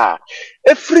kura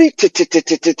every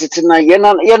na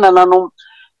yena nanom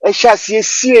ehyasie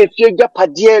sie fie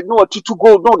gapade no atutu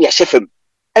gold no de ahyefam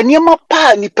eniema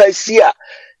pa ni pasia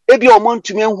ebi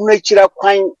omontumi ehunu akira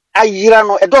kwan ayira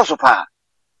no edoso pa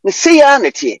ne seya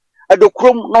na tie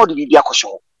adokrom no de bibia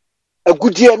akosho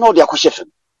agudie no de akohyefam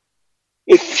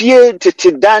efie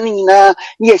tete dani na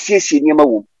yesiesie eniema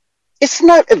wo. It's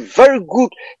not a very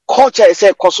good culture as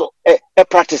a koso a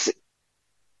practice.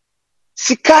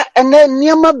 Sika ene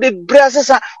niama bebre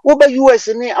asesa wo ba US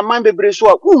ni aman bebre so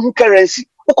a wo currency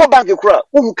wo ko bank kura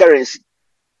wo currency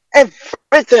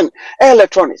everything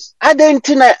electronics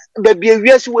adentina be bia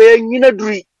wiase we nyina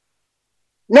duri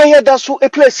na yeda so a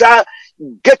place a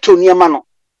ghetto niama no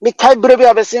me kai brebe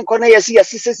abesen ko na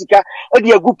yesi sika e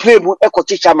de agu play mu e ko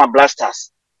chicha ma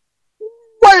blasters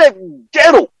what a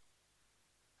ghetto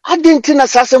adentina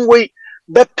sasem we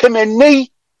be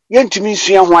pemenei yentumi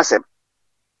nsua ho asem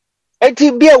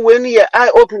eti bia we ni ye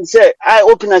eye open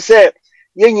say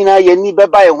ye nyina ye ni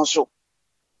beba ye ho so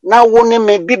na wo ne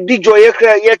me bi joye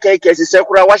kra ye kai sese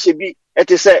kura wa hye bi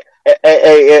eti say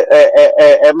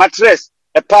mattress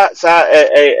pa sa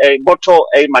bottle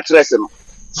mattress no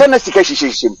se na sika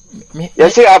hyehyem ye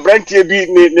say abrantie bi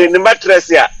ne mattress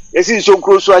ya ye si so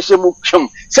nkro so ahye mu twem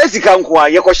se sika nko a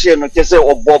ye ko hye no te say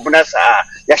obob na sa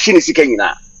ya hye ne sika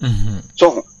nyina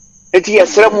so eti ye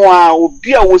sremu a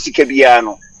obi a wo sika bia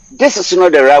no. This is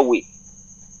not the right way.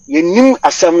 You knew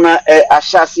asamna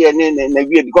ashasi na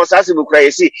wie because as we cry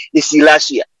see is last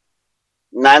year.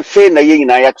 Na fe na ye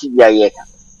na ya tibia ye.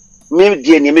 Me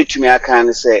die ne metumi aka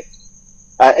ne say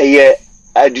ye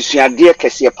adusuade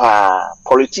kese pa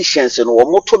politicians no wo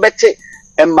moto bete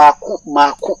maku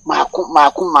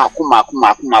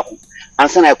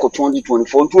ansa na ko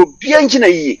 2024 nto bia ngina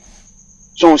yi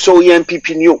so ye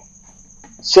MPP new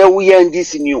say we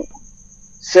NDC new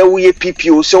say we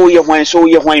PPO so we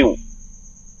hwan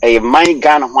man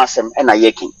Ghana ho asem na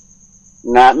yekin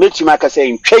na metima ka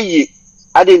say ntwaye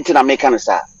ade ntina meka no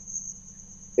sa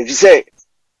if you say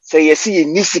yesi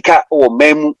nisika o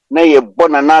mamu na ye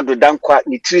bona na do dankwa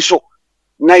ni triso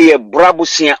na ye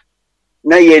brabusia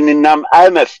na ye ninam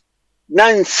IMF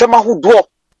na nsema hodo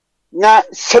na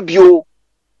sabio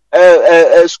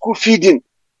school feeding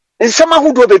nsema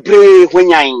hodo bebre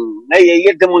hwanyan na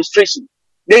ye demonstration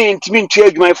na intimi ntua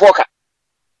adwuma foka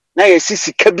na ye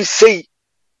sisika bi sei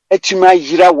atima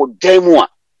yira wo demu a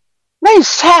na is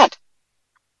sad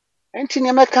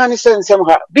entini meka ni sensem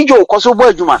ha bijo koso bo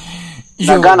adwuma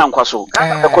na Ghana nkwaso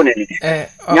Ghana ko ne ni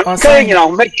nyaka nyina ho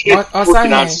meki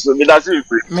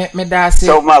me da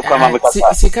se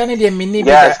sika ne de mini bi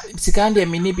da sika ne de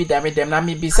mini bi da me dem na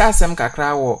me bisa asem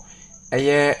kakra wo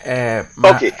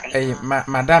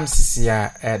madam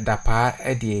sisia dapa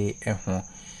de ho.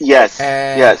 Yes.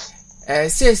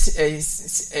 Says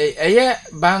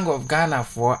Bank of Ghana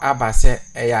for Abase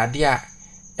Yadia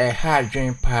a hard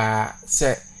dream pa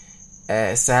se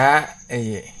sa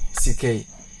CK.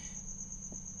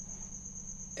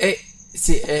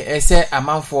 Say a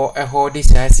man for a whole this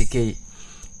CK.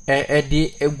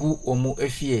 Di egu omu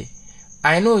efie.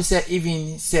 I know say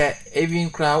even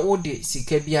crowd would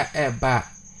CK bia ba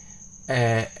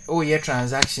ye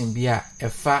transaction bia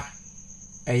fa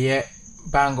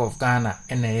Bank of Ghana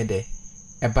and a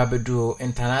Babedu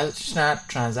international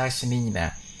transaction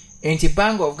nyina. Enti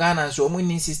Bank of Ghana so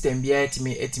money system bia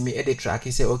etimi edit track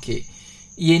say okay.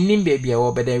 Ye nim baby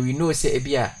but then we know say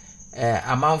bia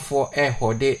amount for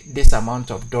hold this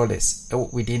amount of dollars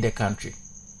within the country.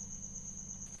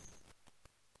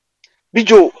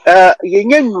 Bijo ye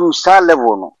nyanu sa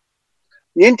level no.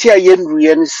 Yenti ayenru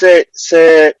ye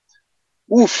say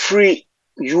who free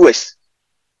US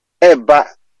eba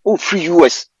who free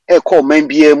US call man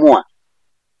bia mu a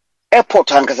airport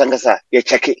ankasa ye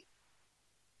check it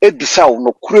ebisa wo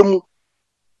no kuremu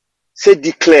se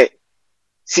declare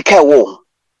sika wo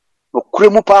no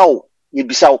kuremu pa wo ye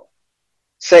bisa wo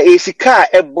se sika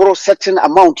eboro certain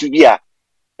amount bi a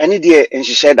ene de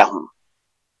enhyehyɛ da ho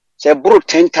se eboro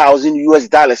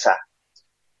 $10,000 a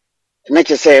na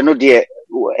che se no de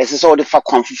ese so de fa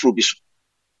konfufu bi so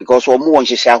because wo mo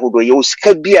nhyehyɛ ahodo ye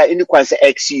sika bi a eni kwan se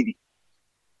exceed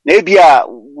na ebia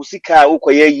usika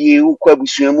ukoye yi ukwa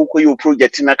busuam ukoye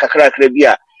project na kakra bi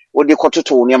a wo de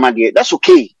kototo niam de that's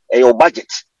okay your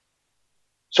budget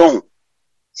so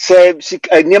say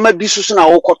niam bi so na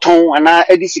wo koton ana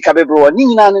edi sika bebro ni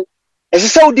nyina ne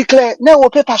esese wo declare na wo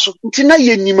paper so ntina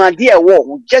ye nimade e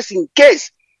wo just in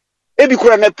case ebi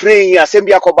kura na pray asem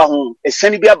bi akoba ho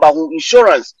esani bi aba ho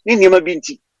insurance ni niam bi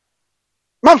nti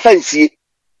man fancy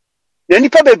na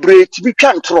nipa bebre ti bi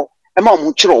twa ntro e ma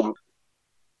mo kyerɛ mo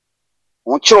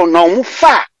Onchiro na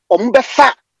omufa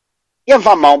ombefa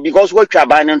yemfa ma because what twa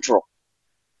ban ntro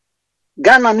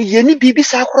Ghana no yeni bibi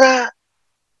sakura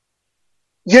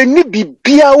ye ni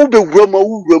bibia wo bewura ma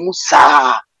wo wura mu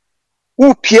saa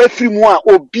wo pie firi mu a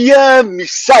obia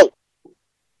misaw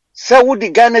se wo de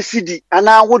Ghana cedi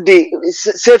ana wo de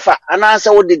sefa ana se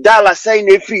wo de dollar sai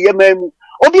na firi yema mu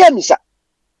obia misa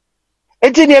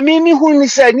enti ne mi hu ni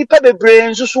se nipa bebre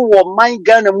nso so wo man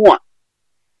Ghana mu a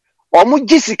omo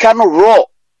gisika no raw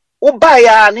wo ba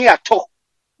ya na yato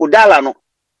o dollar no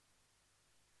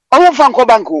omo fa nko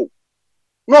banko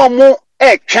no omo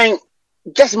twen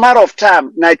just matter of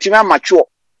time na itima mature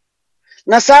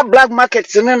na sa black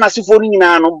market ne na sifo ni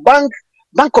nyina no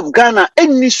bank of Ghana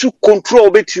any su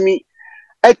control betumi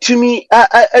atumi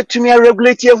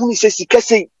regulate ehun ni se sika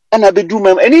sei na bedu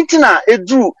mam anything na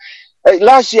edru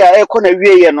last year e ko na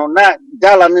wieye no na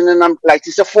dollar ne na like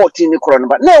say 14 ni kro no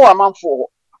ba na wa manfo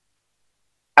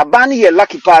abani ye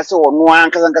lucky pass o no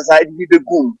ankasa bi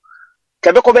begum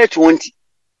kebe ko be 20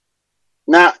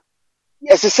 na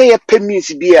yesese ye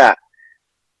payments bia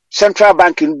central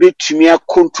bank in betumi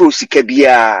control sika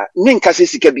bia ni nkase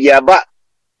sika bia ba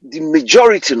the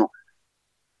majority no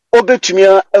obetumi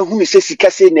ahunu se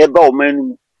sika se na eba o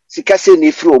manu sika se na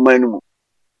efiri o manu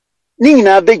ni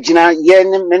nyina begina ye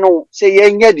ne no se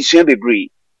ye nya disua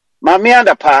bebre ma me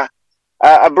adapa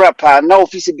abrapa na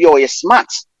office bia o ye smart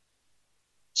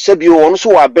se bi o no so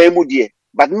wa ba mu de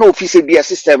but na office bia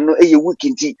system no eye weak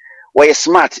nti wo ye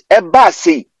smart eba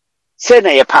se na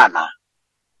ye pana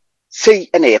say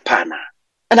na ye pana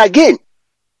and again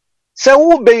se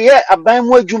wo be ye aban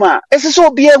mu adwuma ese so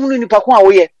obi ehunu nipa ko a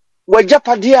wo ye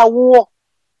wajapade a wo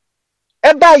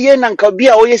eba ye na nka bi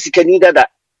a wo ye sikani dada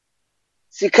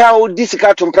sika o di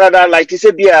sika to prada like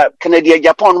say bia Canada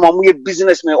Japan mo ye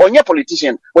businessman onye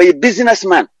politician wo ye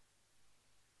businessman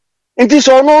enti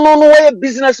so no wo ye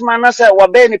businessman na say wa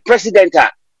be ni president a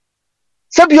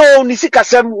se bi o ni sika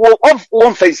sem wo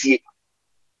on fancy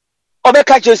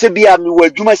obeka che se bia mi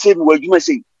wadwuma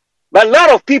sei but a lot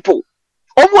of people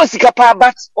almost sika pa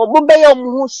but obo be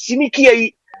yo siniki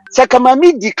yi sakama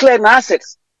mi declare na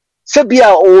assets se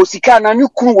bia o sika na ni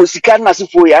kunu o sika na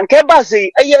sefo ya nke ba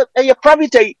sei eye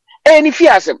private ni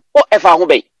fiasem o efa ho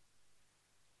be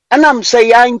anam say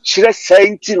ya nkyire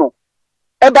senti no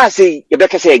e ba sei ye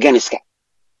beka say again sika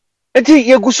enti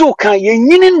ye guso kan ye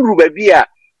nyini nru ba bia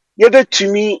ye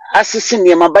betumi asese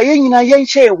ne ma ba ye nyina ye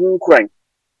nhye hu nkran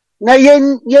na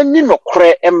yen ni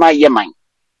nokre ema yeman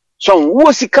so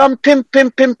wo sika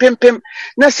pem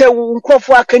na se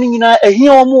nkofo aka ni nyina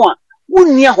ehia omo a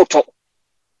wonni ahoto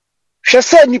hwe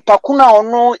se nipa kuna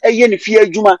ono eye ne fie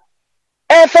adwuma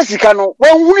fa sika no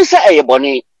wanhuni se eye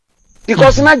bone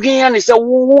because na dwen ya ne se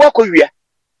wo akowia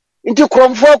nti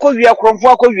kromfo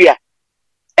akowia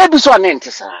ebiso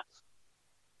anente sa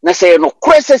na se no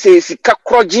kure se sika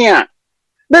krogyen a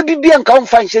na bibia nka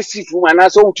wonfa nhye sifu ma na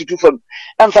so wotutu fam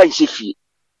amfa nhye fie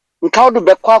nka wodo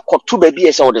bekwa akoto ba bi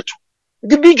ese wodeto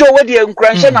di bijo wodi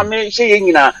enkuranhye na me hye ye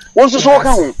nyina wonso so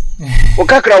ka ho o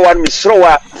kakra wan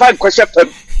misrowa fa kwhye pam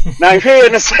na hwe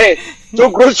ne se to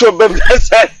grosso bem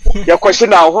se ya kwhye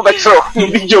na ho betro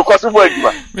bijo kwaso bo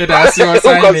aduma me da si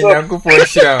wasan ni yanku po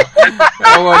hira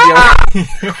awo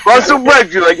dia kwaso bo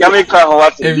aduma ya me ka ho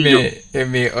wat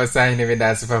eme osan ni me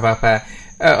da si papa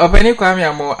openi kwame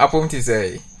amo apomti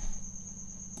sei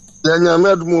Yanya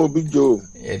medmo bijo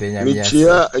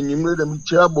michia enyimre de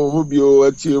michia bo hobio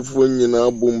atiefu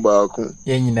nyina bomba ko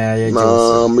yenyina ya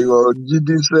na mi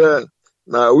gidi se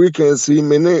na weekend si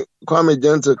mene kwame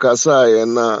gentle kasa ye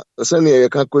na se ne ye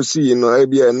ka kosi no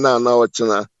ebia na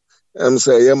ochina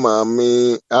se ye ma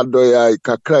mi adoya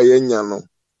kakra ye nya no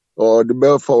o de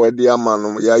be forward ya ma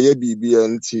no ya ye bibia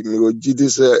nti mi gidi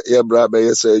se ye bra be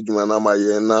ye se adwuma na ma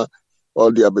ye na o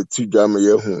de abetudwa me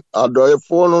ye hu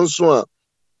adoyefo no nso a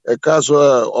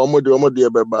ekaso omode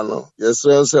ebeba no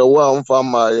yesense wa mfa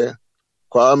maaye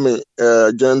kwame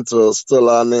gentle still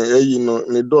ane eyi no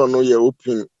ni door no ye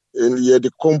open ye de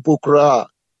kompokra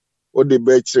o de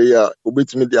betri ya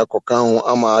obetimi de akoka ho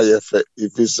ama ayefe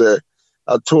ifise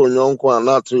ato nyonko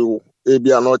anato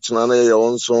ebi ano china na ye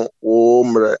wonso wo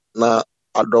mre na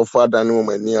adofa dane wo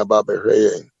mani aba behwe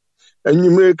ye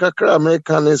enyimre kakra me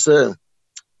kan se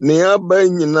ne aba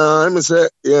nyina me se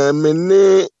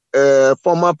mene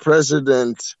former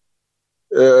president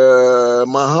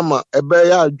Mahama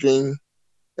ebeya adwen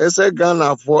ese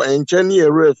Ghana for encheni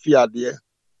ere fiade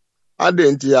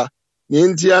adentia ni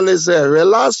ntia ne se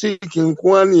last week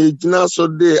nkwani ejina so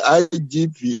de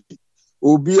IGP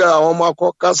obi a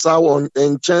omakokasa won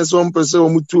enchen so mpese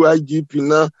omutu IGP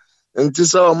na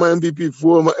ntisa o MPP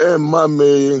fu ma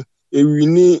me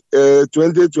ewini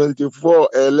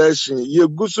 2024 election ye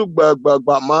gusu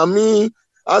gbagba mami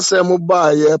asem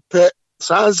ba ye pe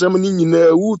sansem ni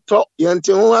nyina wuto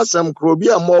yente ho asem krobi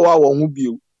amowa wo hu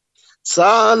biu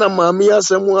saa na maame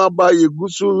asɛm aba yɛgu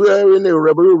so wɛre ne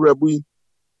wrɛbrebrɛbo yi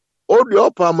odi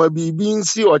ọpa ma biribi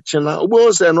nsi ọchịna ugbo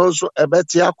ose no nso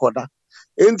ebeti akọda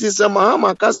enti sɛ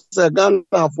mahama ka sɛ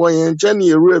Ghanafoɔ yɛn nkyɛn na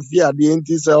yɛwura fi adeɛ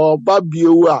enti sɛ ɔba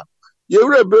biewu a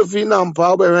yɛwura befi na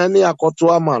mpa wobɛhwɛ ne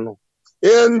akɔto ama no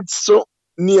nso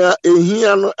nea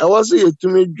ehia no ɛwɔ sɛ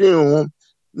yɛtumi dwen ho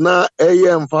na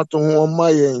ɛyɛ mfato ho ɔma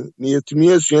yɛn na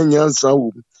yɛtumi asua nyansa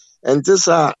wɔ mu enti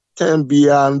sɛ ten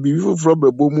bia biribi foforɔ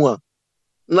bɛbɔ mu a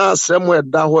na asɛm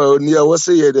ɛda hɔ a ni ɛwɔ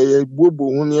sɛ yɛde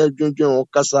yɛbuobo ho ne yɛdwendwen ho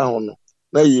kasa ho no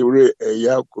na yɛwura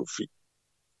ɛyɛ akɔfi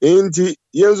enti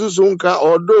yɛnsusu nka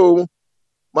ɔdo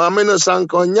maame no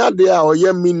sanka ɔnya de a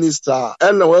ɔyɛ minister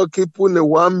ɛna wɔkipu ne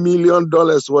 $1 million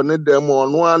wɔ ne dɛm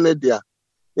ɔno a ne dea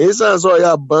ɛsiane sɛ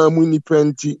ɔyɛ aban mu nipa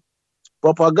nti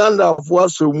propaganda afoɔ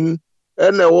asɔ mu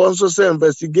ɛna ɛwɔ nso sɛ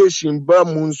investigation ba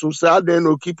mu nso sɛ adɛn na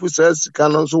okipu sɛ sika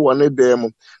no nso wɔ ne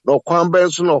dɛm na ɔkwan bɛn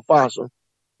so na ɔfaa so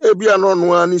ebia no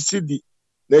ɔno a ne sidi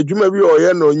na adwuma bi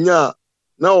ɔyɛ na onya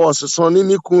na ɔsesa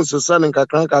ne kun sesa ne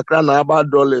kakra na aba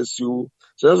dollars yo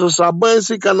so sɛ aban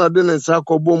sika na de ne nsa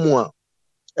kɔbɔ mu a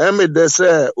ɛme de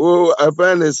sɛ o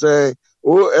afɛn ne sɛ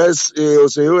OSA o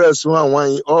sɛ US ho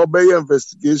awan ɔbɛyɛ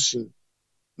investigation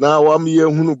na wam yɛ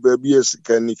hunu baabi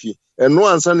sika ne fi ɛno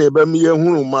ansa na ɛbɛm yɛ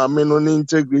hunu maame no ne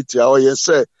integrity a ɔyɛ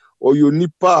sɛ ɔyɛ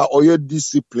nipa a ɔyɛ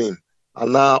discipline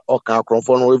ana ɔka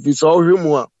akorɔfo no efi sɛ ɔhwɛ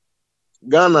mu a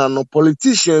Ghana no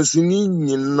politicians ni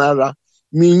nyinara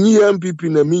minyi MPP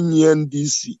na minyi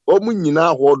NDC omu nyina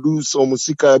ahodu so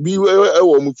sika bi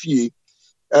ewo mu fie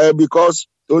because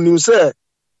onim say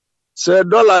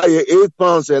dollar ye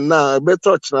 £8 and now be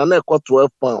touch na e 12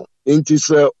 pound enti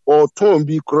say o ton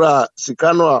bi kura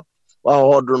sika no a wa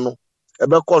hodo no e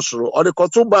be kosoro o de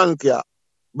koto bank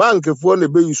fo na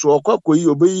be yusu okokoyi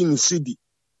obeyi ni cedi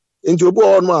enti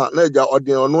obo ono a na eja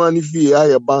ode ono ani fie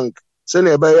aye bank se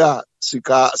na ebe ya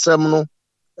sika sem no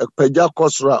pagya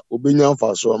kosra obenya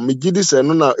mfaso megidi sɛ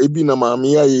no na ebi na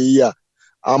maame ya yi a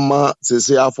ama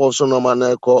sese afọ so no ma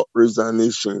na ɛkɔ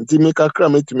resignation nti me kakra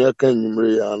metumi aka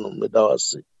nwumre ya no meda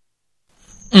wase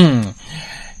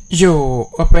yo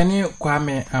opani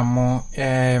kwame amo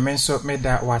me nso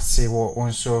meda wase wo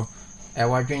nso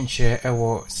wadwenche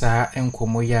ewo saa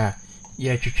enkomo ya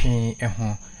ye twetwe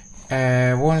ho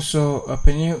wo nso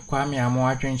opani kwame amo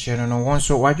wadwenche no wo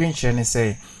nso wadwenche ne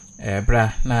sɛ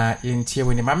bra na yentie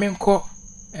woni mame nko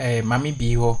mame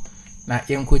bi ho na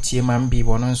yenko tie mame bi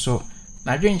bo no nso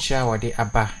na dwenchia wode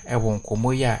aba ewo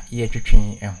nkomo ya ye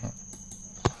twetwen ho.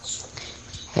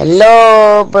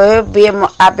 Hello baby mo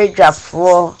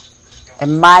abedwafo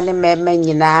emane meme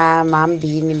nyina mame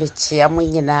bi ni mechia mo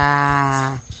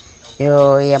nyina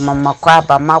yo ya mama kwa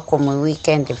ba makomo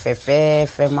weekend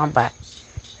fefe maba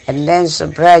and then so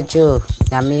brajo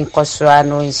na mi kosua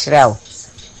no israel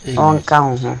onka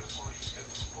ho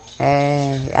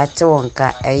ate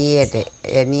wonka ayede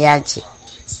eni achi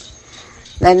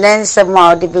na nense ma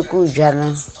odi beku dwa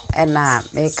no na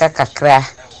me kakakra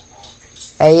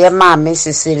ma me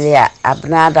Cecilia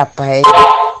abnada pai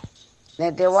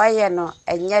na de waye no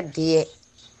enya de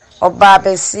oba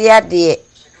besia de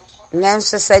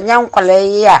nense senya nkwala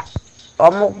yi a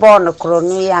omugbo no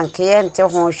kronu yanke yente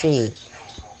ho hwe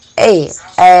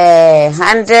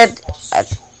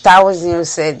 100,000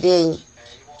 said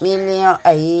million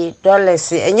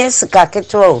dollars enye sika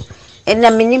keto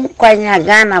ena minim kwanya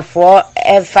Ghana for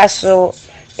efaso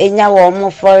enya wo mo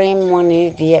foreign money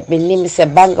de minim se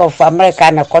Bank of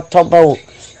America na kotoba o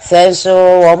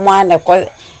senso wo mo ana ko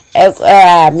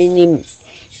minim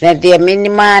na de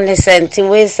minima ne senti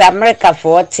we America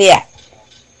for tia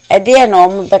ede na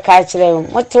wo beka kire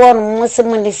mo to won mo se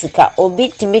mo ne sika obi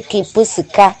timi keep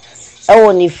sika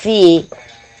ewo ni fie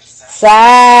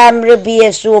Samre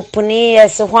BSO puni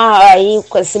yeso hwa ayi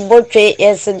kwasi botwe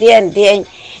yeso de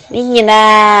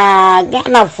nyina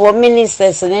Ghana for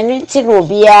ministers ne nti no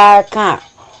bia ka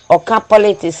oka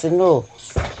politics no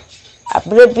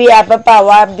abrebi ababa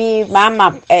wa bi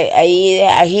mama ayi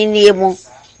ahini mu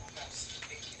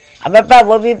ababa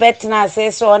wo bi betna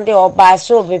say so onde oba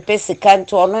so be pesika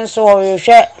nto ono so wo hwe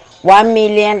 $1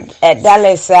 million a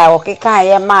okeka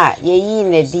ye ma ye yi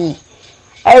na di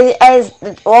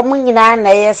omunyina na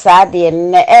yesa de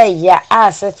na ya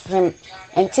asset film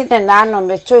enti na no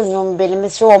meto nyum be me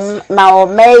so ma o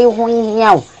mai hu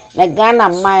hiaw na Ghana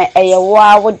ma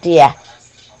eyewa wodia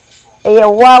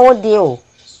o de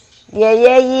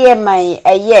ye mai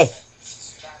eye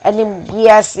ani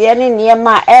biase ani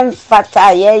niema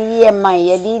emfata ye mai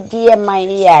ye di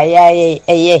mai ya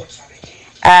eye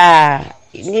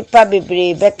nipa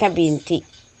bebre beka binti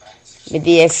me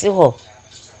de yesi ho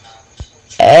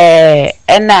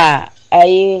ena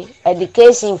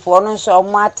education for no so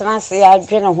matana se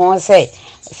adwene ho say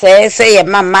ye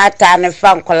mata ne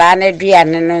fa nkola na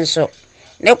aduane no so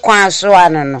ne kwan so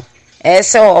ano no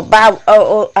so oba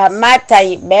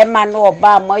mata be ma no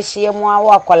oba mo hie mu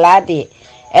awa kola de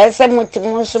say mutim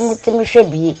hwe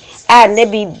bi ne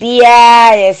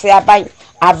bibia yes aban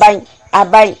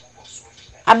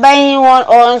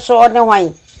on so ne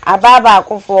wan ababa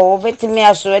akofo obetimi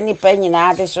aso ni pa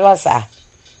nyina de so asa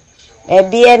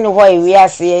bia ni ho wi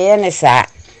ase ye ne sa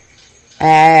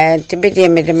tibidi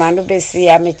me de manu besi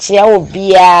a me chia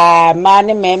obia ma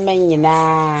ne mema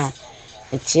nyina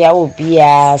me chia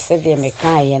obia se de me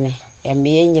kan ye ne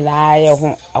me nyina ye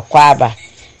ho akwaba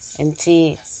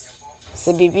nti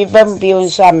se bibi bam bi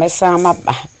onso amesa ma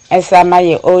ba esa ma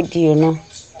ye audio no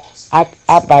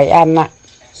abaya na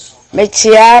me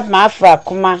chia ma afra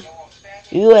kuma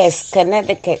US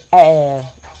Connecticut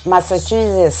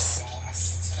Massachusetts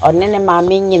onene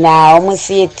mami nyina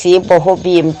omusi eti boho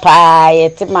bi mpa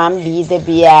yete mambi de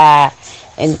bia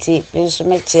enti binso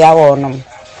metia wonom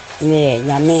ne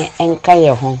nyame enka ye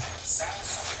ho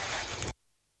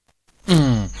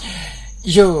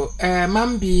yo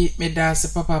mambi meda se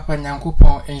papa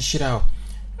nyankopon enhira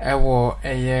ewo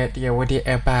eye de wode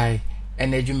ebai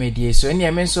enadwumedie so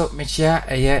ne me nso mechia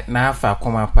eye na afa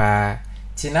koma pa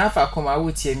ti na afa koma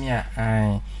wotie mi a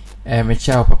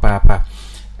mechia papa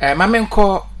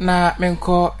mamenko na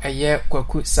menko eye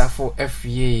kwaku safo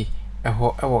afie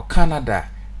ewo Canada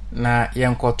na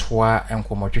yenko toa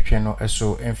enkomotwetwe no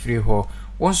eso enfiri ho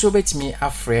wonso betimi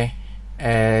afre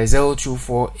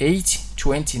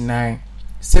 024829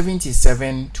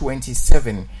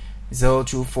 7727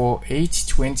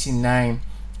 024829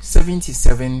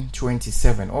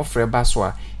 7727 ofre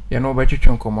baswa ye no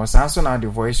betwetwe nkomo sanso na the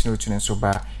voice note nso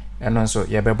ba eno nso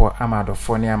ye bebo amado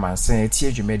foni amansen eti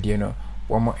adwumedie no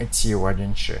womo etie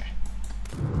wadwenche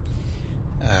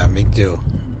Migjo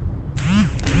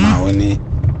maoni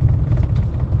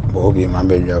bobi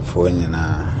mabedwa foni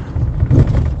na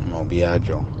mobi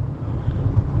ajo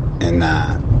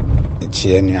na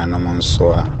etie ni anom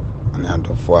so a na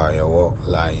adofo a yewo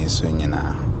lai so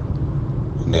nyina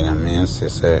de na mense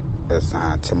se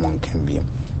esa timonken bi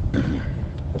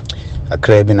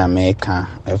akra bi na meka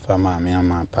efa ma me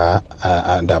ama pa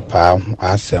adapa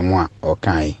asemu a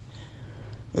okai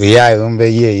we are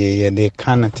umbe ye they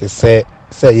can't say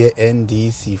ye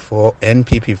NDC for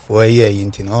NPP for ye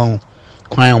yinti no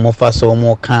kwan omofa so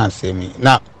mo kan say me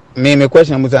now me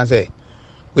question mutan say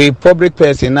we public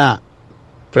person na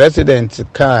president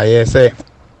ka ye say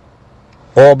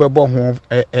obebo ho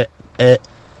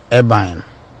ban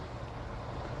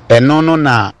no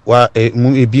na wa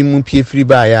ebi mu pie free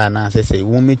ba ya na say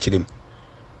wo mechirim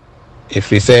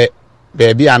if we say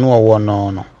baby anu owo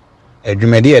no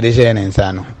adwumadi ede hye ne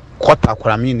nsa no kwota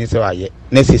kwrami ni se waye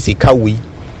na sisika wi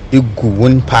egu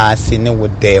won paase ne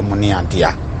wodem ne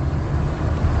adea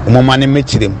umoma ne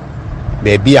mechirem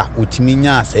baby a utimi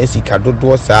nya asa sika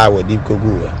dodo saa wadi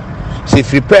kogu se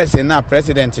free person na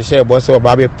president hye bo se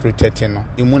oba be protect no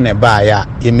imu ne ba ya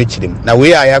ye mechirem na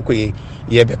we aya ko ye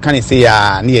be kan se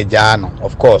ya ne ye ja no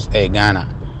of course Ghana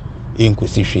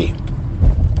inkusi hwe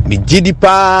mi gidi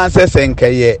pa se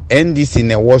senkaye NDC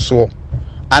ne woso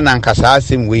ananka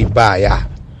saasim we ba ya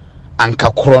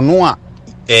anka krono a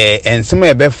ensema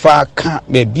ebefa ka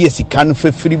be bia sika no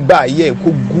fefiri ba ye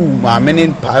kogu ma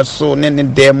menen paso ne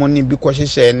demo ni bi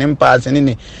kohhehye ne mpaase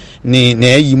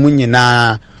ne ayi mu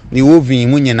nyina ne ovi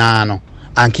mu nyina no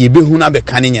anka ebehu na be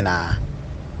kan nyina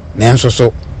na enso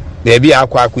so be bia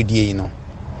akwa akodie no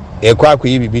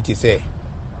akwayi bibiti se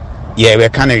ye we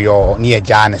kan yo ne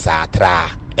eja ne sa atra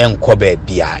enko ba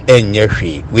bia enye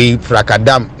hwe we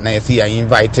frakadam na yesi ya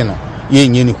invite no ye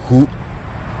nyini hu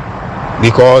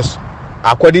because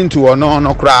according to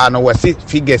no kra no wasi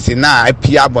figures na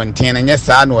apia bonten na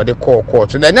nyesa na ode call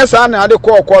court na nyesa na ode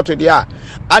call court dia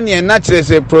ane na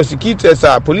kire prosecutors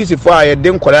police for aye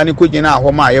den kwala ne kogina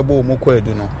ahoma aye bo mu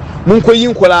kwadu no munkoyi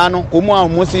nkwala no omu a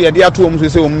mu se ye de ato omu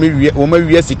se o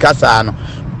mawie sika saa no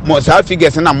mo sa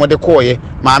figures na mo de call ye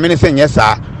ma me ne se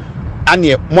nyesa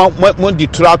ane mo di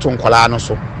trato nkwala no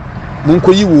so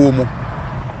munkoyi wo mu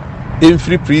in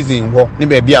free prison ho ne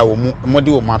ba bia wo mu mo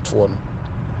de wo mato no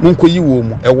munkoyi wo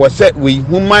mu e wo se we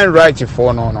human right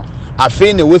for no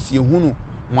afi na wosi ehunu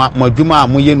madwuma a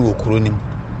moye no okuro nim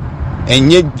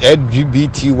enye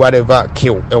LGBT whatever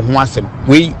kill ho asem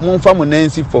we monfa mo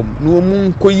nansi fom no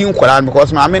munkoyi nkwara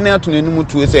because ma me na to nenu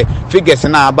to say figures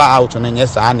na aba out na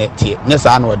nyesa na tie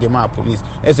nyesa na ode ma police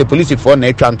as a police for na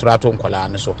atwa ntorato nkwara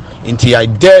ne so nti I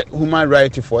dare human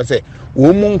right for say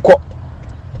wo munko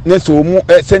ne so mu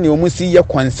sɛne ɔmu si yɛ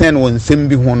concern wɔ nsɛm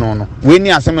bi ho no we ni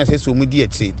asɛm na sɛ so mu di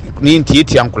akyi ne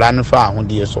ntiatia nkora no fa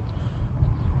ahodie so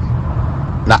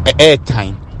na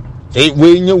time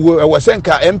we nye wo ɛwɔ sɛ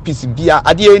nka MPs bia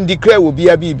adeɛ ndiclare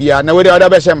wɔ bia na we de ɔda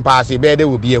bɛhyɛ mpaase bɛɛ de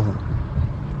wɔ bia hu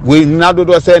we na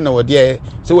dodo sɛ na wɔde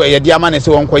sɛ wɔ yɛde ama ne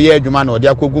sɛ wɔn kɔyɛ adwuma na wɔde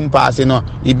akɔgu mpaase no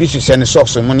ebi hyehyɛ ne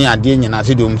socks mu ne adeɛ nyina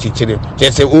sɛ de ɔm kyikyire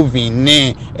kyɛ sɛ oven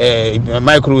ne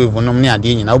microwave no ne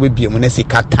adeɛ nyina wobɛbie mu na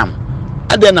sika tam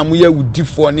ade na mo yɛ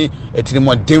wudifoɔ ne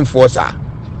etirimɔdenfoɔ saa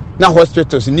na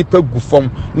hospitals nipa gu fam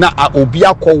na obi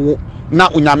akɔwo na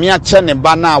onyame akyɛ ne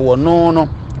ba na wɔ no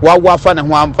wawa fa ne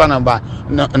ho amfa na ba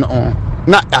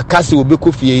na akase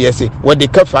obekɔ fie yɛse wɔde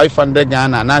ka 500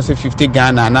 Ghana na sɛ 50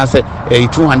 Ghana na sɛ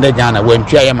 200 Ghana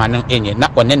wɔntwa yɛ ma no enye na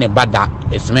ɔne ne bada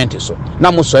cement so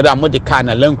na mo sɔre a mo de car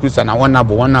na Land Cruiser na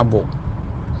wɔnabo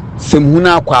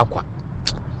semhuna akwa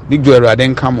big joy rade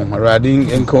nka mo rade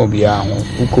nka obi a ho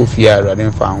ukɔ fie rade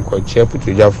mfa nkɔ che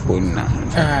putujafo nyina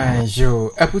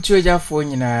jo aputujafo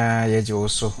nyina yɛgye wo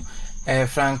so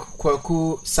Frank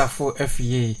Kwaku Safo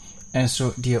afie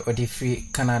enso die odifri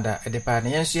Canada edepa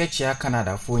ne yenso yɛkyia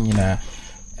Canada fo nyina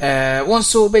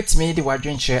wonso betimi de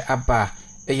wadwenkyerɛ aba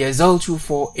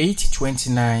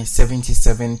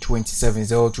 0248297727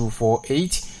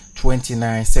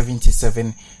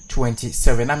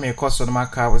 0248297727 na me koso no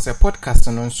maka was a podcast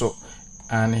no nso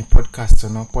and podcast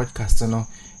no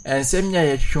ensem nya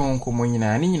yɛtwe nkomo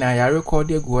nyina ne nyina ya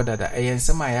record egu dada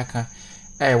ensem ayaka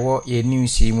ɛwɔ ye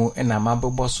news yi mu na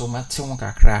mabobɔ so mate ho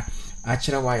kakra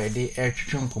akyerɛ wa yɛde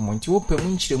ɛtwetwe nkomo nti wopɛ mu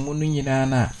nkyerɛmu no nyina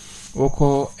na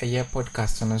wokɔ ɛyɛ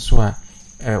podcast no so a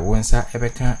wonsa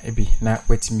ɛbɛka ebi na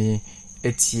watimi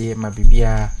etie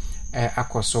mabibia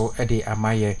akɔso ɛde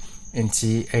amaye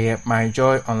nti ɛyɛ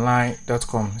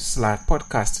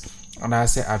myjoyonline.com/podcast ona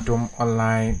sɛ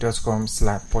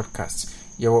adomonline.com/podcast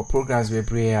yɛwɔ programs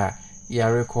bebree a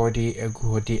yɛ record egu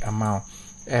hodi amount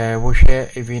wohwɛ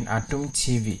even Adom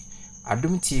TV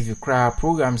kra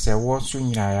programs ɛwɔ so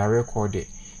nyina ya record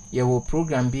yɛwɔ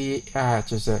program bi a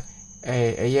kyerɛ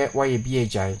ɛyɛ wayɛ bi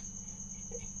agyae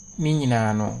ni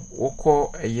nyina no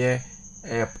wokɔ ɛyɛ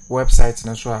website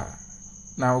no so a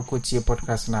na wokɔtie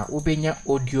podcast na wobɛnya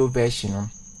audio version no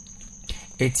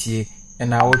etie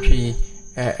na wotwe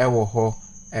ɛwɔ hɔ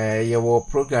yɛwɔ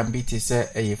program bi te sɛ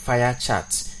ɛyɛ fire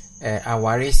chat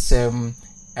awaresɛm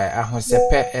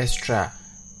ahosɛpɛ extra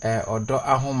odo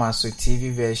ahoma so TV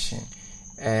version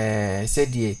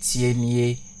said ye tie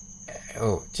nie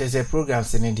chese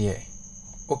programs ne de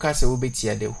oka se wo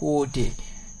betia the whole day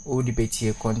wo de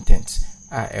betie content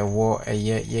ewo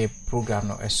ye program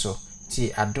no eso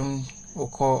ti Adom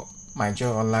oko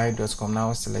myjoyonline.com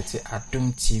now select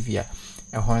Adom TV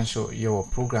ehon so your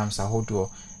programs ahodo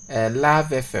Live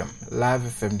FM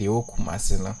de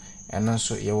okumase no eno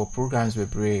so your programs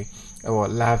bebre ewo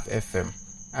Live FM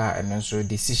and also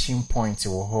decision point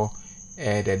wo ho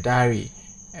the diary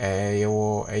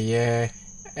wo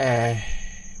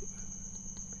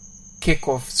kick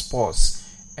off sports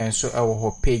and so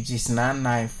our pages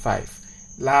 995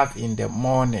 love in the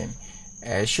morning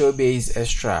showbiz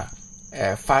extra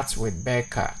fat with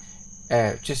Becca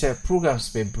just programs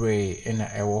bebre in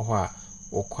wo ho a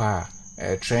okwa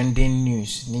trending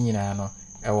news ni nyina no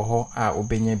wo ho a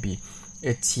obenya bi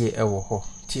etie wo ho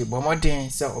ti bomodin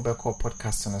se obekọ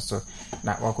podcast no so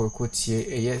na wakokotie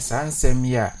eye sansem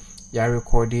ya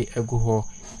record egu ho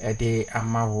de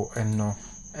amawo eno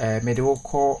me de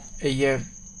wokọ eye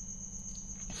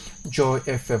Joy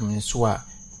FM so a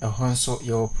ehon so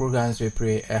your programs we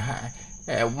pray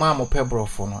mamo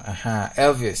pebrofo no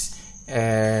Elvis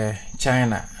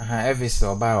China Elvis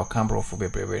oba o cambrofo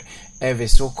bebrebe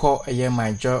Elvis wokọ eye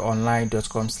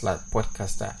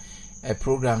myjoyonline.com/podcaster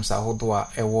programs ahodo a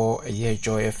ewo eye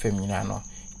Joy FM nyina no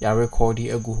ya record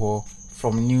egu ho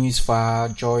from news far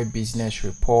Joy business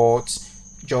reports,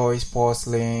 Joy sports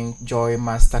link, Joy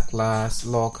masterclass,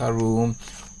 locker room,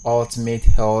 ultimate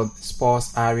health,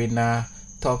 sports arena,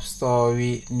 top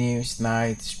story, news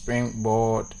night,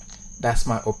 springboard, that's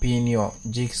my opinion,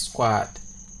 jig squad,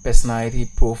 personality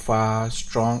profile,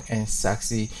 strong and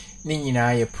sexy. Ni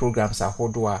nyina ye programs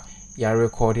ahodo a ya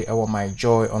record ewo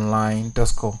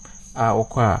myjoyonline.com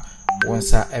okwa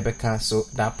wonsa ebeka so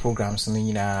that programs no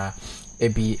nyina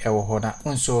ebi ewo ho na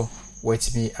unso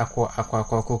wetimi akwa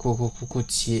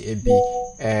ebi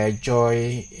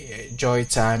joy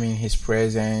time in his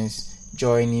presence,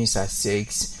 Joy news at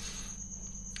 6,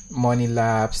 money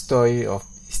lab, state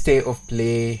of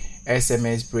play,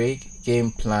 SMS break,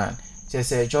 game plan.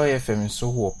 Just Joy FM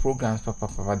so who programs papa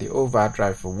the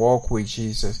overdrive, walk with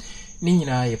Jesus. Ni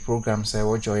nyina ye programs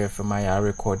Joy FM ya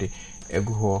record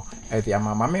egu ho the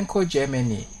mama menko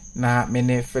Germany na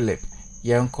mene Philip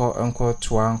yenko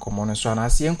toa nkomo no so na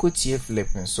ase yenko tie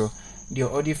Philip nso the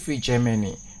odi free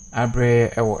Germany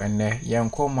abre ewo enne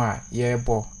yenko ma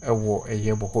yebo ewo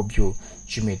eyebo hobio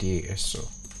jumedi eso.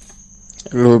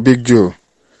 Hello Big Joe,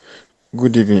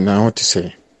 good evening. I want to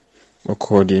say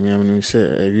okodi me am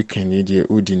say a weekend dey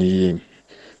odini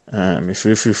yem me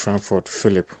free Frankfurt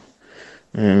Philip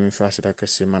me fast da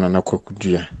kase mana na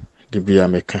kokudua de bia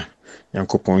meka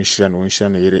yankopon hira no hira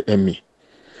na yere emi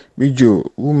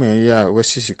bijo woman ya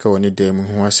wasisika woni dem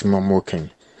ho asema mo kan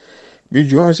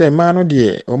bijo on say ma no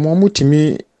de omo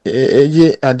mutimi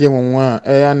eye ade wonwa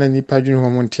ana nipa dwun ho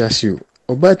mo ntiase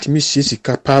oba timi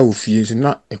sisika pa ofie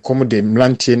na ekom de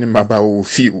mlantie ne mbaba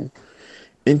ofie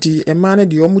enti ema na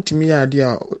de omutimi ya ade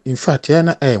in fact ya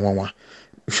na wonwa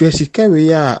hwe sika we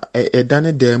ya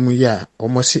edane dem ya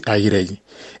omosi ayere yi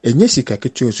enye sika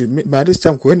ketu so ba this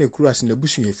time ko na kruas na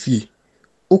busu afie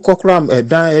ukokra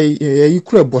dan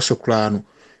kura boso kra no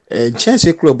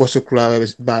chance kura boso kra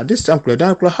ba this time kura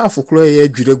dan kura half kura ya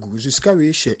dwire gu sika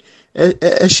we hye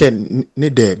ne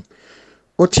dem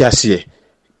otiase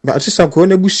ba this time ko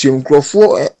na busu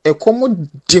nkrofo ekomo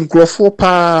di nkrofo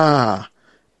pa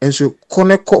enso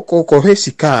kone ko he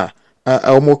sika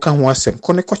omo ka ho asem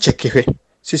kone ko cheke hwe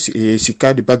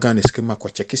sika di bagane skema ko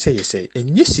cheke se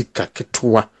enye sika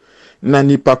ketwa na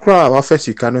nipa kra wa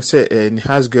fasika no se ni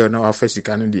has girl na wa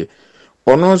fasika no de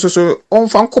ono so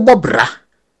onfa nkobo bra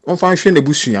onfa hwe na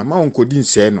busua ma onkodi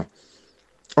nse no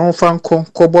onfa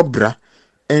nkobo bra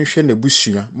enhwe na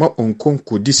busua ma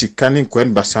onkodi sika ne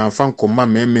nkwan basanfa nkoma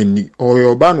memani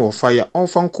oyoba no ofaya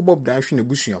onfa nkobo bra hwe na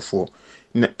busuafo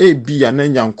na ebi ya na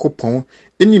nyankopon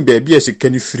eni baabi asika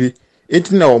ni firi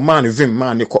enti na o man vim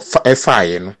man ne ko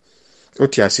faaye no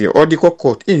otiase odi ko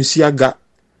court ensi aga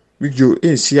video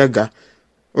ensi aga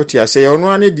otiase ya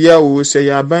ono ane dia o se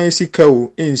ya ban sika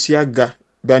o ensi aga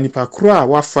bani pakro a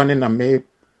wafa ne na me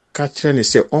ka kire ne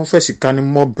se onfa sika ne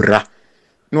mobra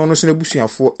no ono se na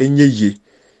busuafo enye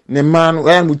ne man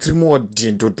ya mutrimo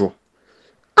odin dodo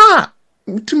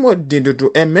mutrimo odin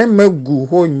dodo emema gu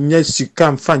ho nya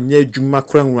sika mfa nya adwuma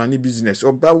kra nwani business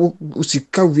oba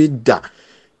sika we da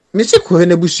me se ko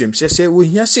na busuam se wo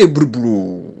hia se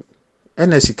buruburu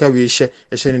ena sika we hye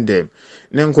ne dem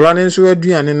ne nkola ne nso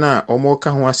aduane na omo ka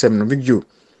ho asem no video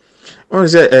on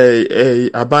se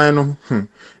aban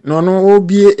no no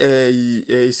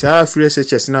obie saa free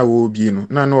SHS na wo obie no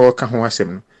na no ka ho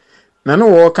asem no na no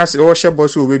wo ka se wo hye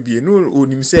boss wo bie no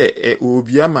onim se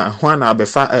obia ma ho na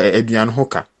abefa aduane ho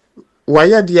ka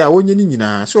waya dia wonye ni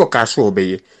nyina so ka so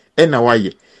obeye ena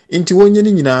waye nti wonye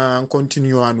ni nyina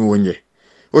continue anu wonye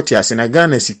oti ase na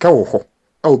Ghana sika wo ho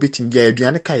a obetim bia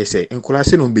aduane ka yese enkola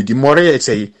se no bedi more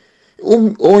yese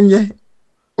onye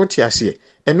oti ase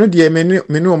eno de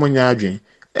me omonya adwen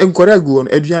enkora gu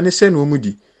aduane se no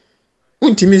omudi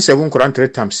untimi 7 nkora 3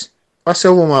 times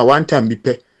asewo ma 1 time bi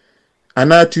pe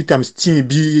ana 2 times tin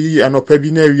bi anopa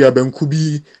bi na wi abanku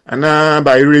bi ana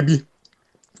bayre bi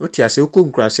oti ase ko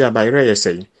nkora se abayre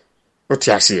yese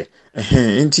oti ase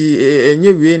enti enye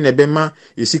wie na bema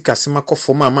esika sema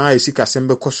kofoma ma esika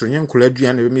sembe kosoro nyenkula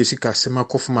aduane bema esika sema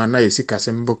kofoma na esika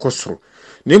sembe kosoro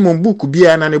na mombuku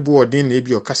bia na ne bo odin na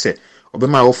ebi okase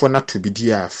obema wofo na to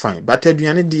bidia fine but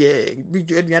aduane de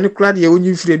bi aduane kula de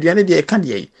onyi firi aduane de ka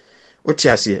de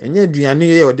otiase enye aduane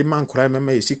ye ode mankora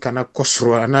mema esika na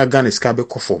kosoro na Ghana ska be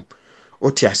kofom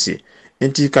otiase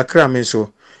enti kakra me so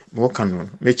mo kanu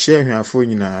me chie hwafo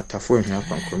nyina atafo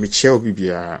hwafo me chie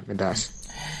obibia me das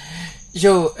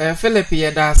Yo, Philip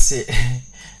Yadasi,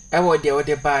 ewo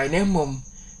de buy ne mum,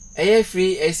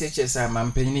 free SHS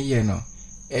amampeni ye no,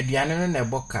 eduane no na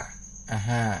boka,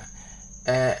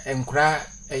 enkura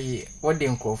wode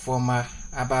nkrofoma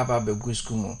ababa begu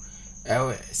school mu,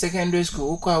 secondary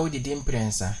school ukwa wodi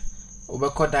dimprensa,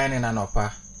 ubeko dine na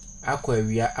nopa, akwa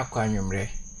awia akwa anwumre,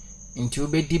 nti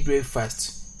ube di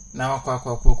breakfast, na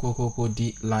wakwa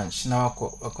di lunch, na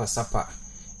wakwa supper,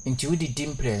 nti wodi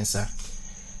dimprensa.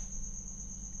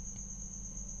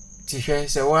 Tisha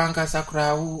se wanka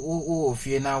sakura u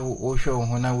fie na wo hwe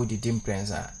ho na wo didi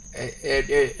mprensa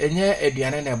enye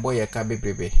aduane na ebo ye ka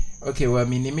bebrebe okay wa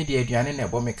minimi de aduane na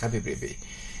ebo me ka bebrebe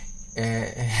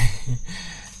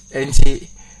enti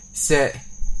se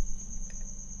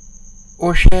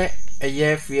o hwe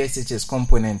eye free SHS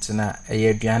component na eye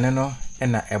aduane no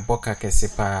na ebo ka kese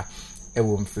pa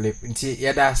ewo mflip nti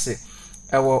yeda ase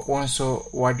ewo wonso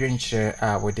wadwenkyere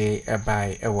a wode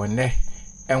ebai ewo ne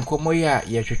enkomo ya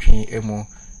yetwetwen emu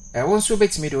wonso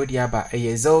betimi de odi aba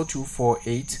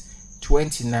 0248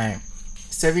 29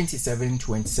 77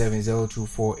 27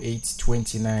 0248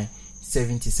 29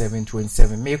 77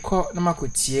 27 meko na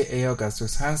makotie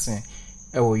Augustus Hansen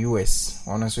ewo US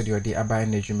ono so de odi aba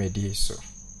na dwumadi so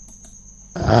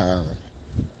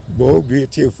Bo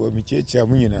great here for me,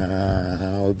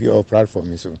 Chamina, will be our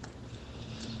platform. So,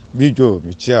 Bijo,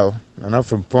 Michel, and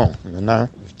from Pong, and now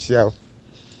Michel.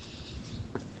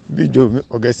 Bijo,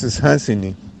 Augustus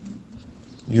Hansen,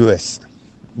 US,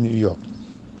 New York.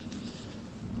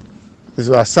 This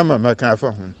was summer, my kind of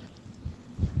home.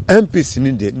 MPs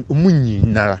in the Muni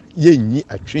Nara, ye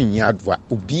a train yard,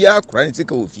 Ubia,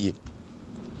 Cranisico fee.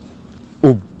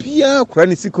 Ubia,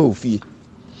 Cranisico fee.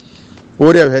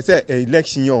 Whatever has said,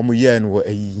 election your Muyan were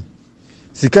a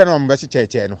Sikano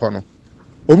Mbachi and Hono.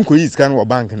 Umku is can or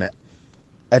bank net.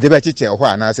 At the Bachicha,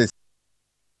 one, I says.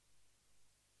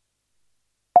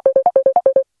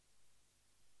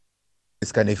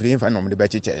 Can if you find on the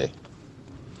Bachicha.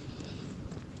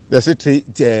 There's a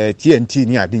TNT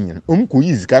near Dinion. Umku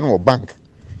is can or bank.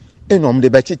 And on the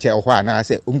Bachicha, one, I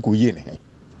say, Umku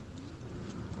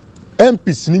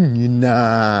MPs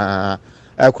na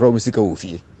akromusika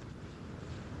ofie.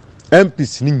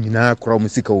 MPs na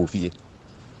akromusika ofie.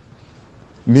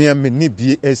 Me ni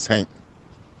bi esan.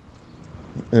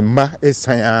 Ma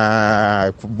esan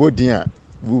a bodia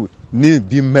ni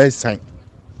bi mesan.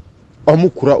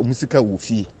 Omukura omusika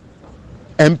ofie.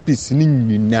 MPs ni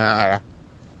nyinara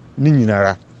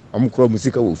omukura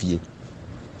omusika ofie.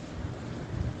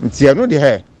 Nti ano de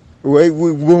he we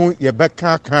ye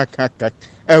beka ka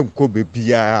enko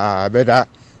bebia beda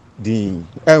din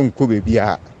enko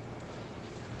bebia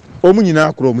omu nyina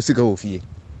akro musika ofie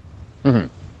and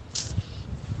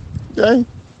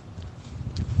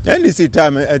this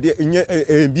time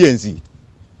BNC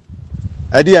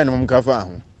ade anum ka fa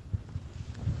ho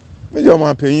me jo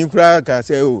ma panyin kura ka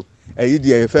say o ayi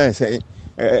de fence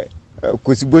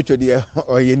kosibocho de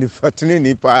oye ni fatene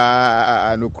ni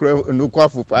pa no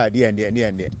kwafu pa de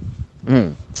ande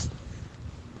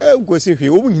go see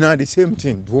we nyina the same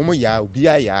thing do mo ya obi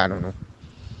aya no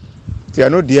ti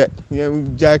ano de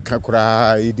ja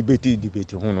kakura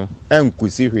debate ho no enko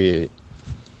see we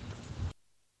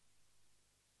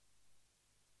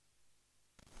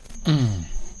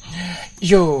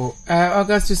yo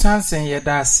Augustus Hansen ye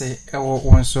da se ewo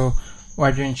wonso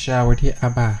wadwencha wodi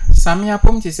aba samia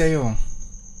pom ti se yo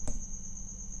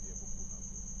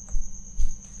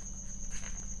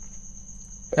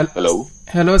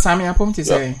hello samia pom ti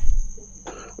se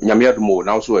nyamia dumo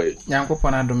na so e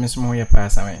nyankopon adom smo ye pa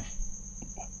same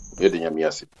ye de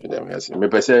nyamia se me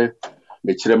pese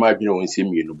me kire ma adwene won se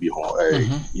mienu bi ho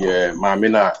ye ma me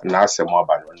na asem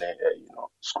aba no ne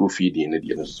school feeding ne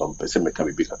de no so pese me ka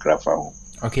bi kakra fa ho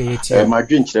okay ma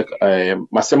adwene kire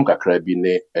masem kakra bi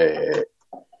ne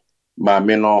ma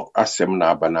me no asem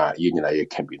na aba na ye nyina ye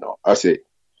ka bi no ase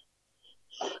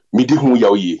midi hu ya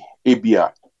oye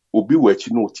ebia obi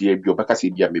wachi no tie bi obeka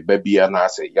se bia me ba bia na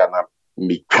ase ya na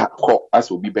me twakọ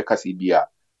ase obi beka se bia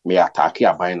me attack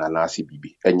aban na ase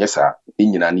bibi enye sa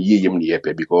nyina ne yeyem ne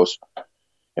yepe because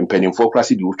empanimfo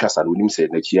klase di utwasa no nim se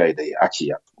na chi ai dey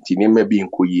achia ti ne ma bi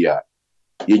nkoyi a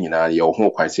ye nyina ye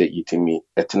ho kwan se yitimi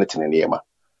etenetene ne yema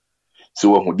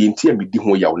so wo di ntia me di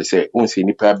ho ya wo se on se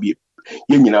nipa bi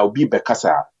ye nyina obi beka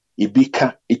sa ebi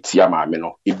ka etia maame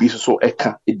no ebi so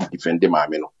eka edi defend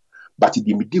maame no but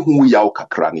di me di ho ya wo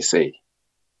kakra ne se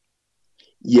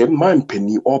ye man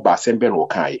pani oba sembe no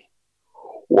kai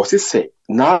wo se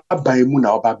na aban mu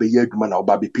na oba be ye aduma na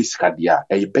oba be pesika dia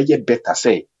e be ye better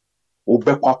say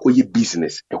obekwa koye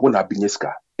business e ho na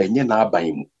binyeska enye na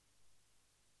aban mu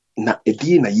na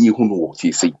edi na ye hu no wo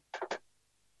sisi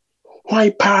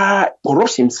why pa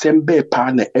corruption sembe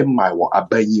pa na emma wo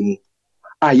aban yi mu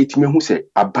a yetime hu se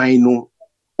aban no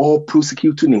all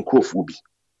prosecuting nkrofobi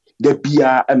da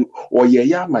bia oye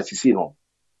ya masisi no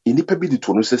inipa bi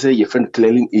dito no se ye friend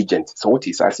clearing agent so what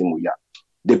is asimo ya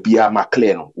da bia ma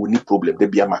clear no oni problem da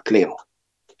bia ma clear no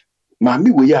ma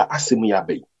mi we ya asimo ya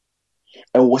bai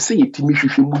e wo se yetimi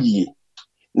hwehwe mu yie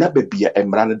na ba bia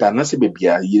emra ne da na se ba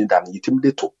bia yie da na yetimi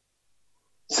de to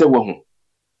se wo hu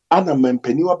ana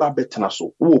mampani wa ba betena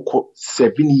so wo ko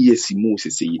 7 years mu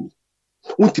sese yini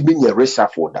untimi nya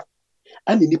reshuffle da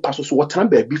ani nipa so wotran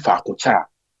ba bi fa akocha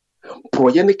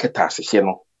proye ne keta asehye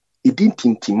no edin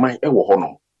tintiman e wo ho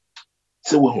no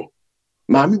se wo hu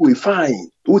maami we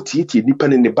fine o tie nipa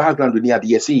ne background ni ade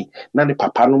yesi na ne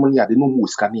papa no ni ade no mu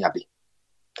ska ni ade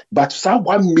but sa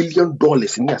 $1 million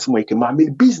ni asemo yake maami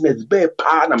business be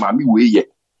pa na maami we ye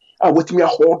a wotimi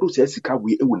ahodo se sika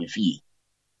we e woni fie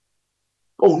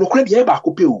oh no credit e ba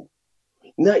ko pe o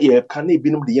na ye kan e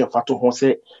binom de ye fato ho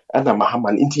se ana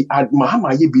mahama nti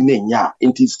mahama ye bi na nya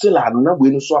nti still na we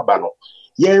no so aba no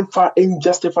ye mfa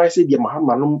injustify se de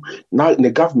mahama no na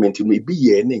the government no bi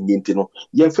ye na nya nti no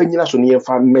ye mfa nyina so no ye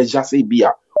mfa measure se bi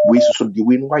a we so de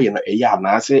we no wa ye no e ya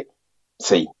na se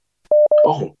sei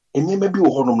oh enye ma bi wo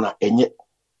honom na enye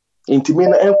Inti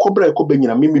na enkobra ekobe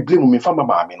nyina me blame me fa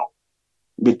mama me no.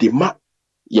 Me de ma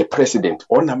ye president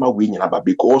or na ma we nyina ba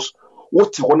because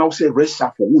what ho now say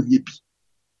resha for wo nye bi.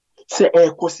 Say say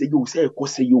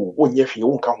you wonye hwe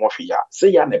wonka ho hwe ya.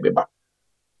 Say ya na beba.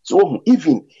 So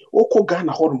even oko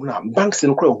Ghana ho no na banks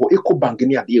no kra ho eco bank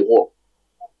ni ade ho.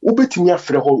 Ubetimi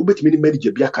afre ho ubetimi ni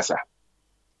manager bi akasa.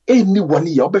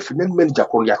 Anyone ya obefi na manager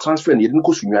ko ya transfer na yede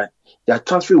ko sunwan. Ya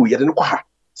transfer we yede ko ha.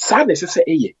 Sa na se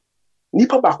eye.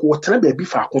 Nipa ba ko tena ba bi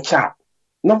fa ko cha.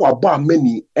 Na wabɔ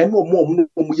amani ɛne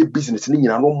ɔmo yɛ business ne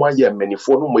nyina no mo ayɛ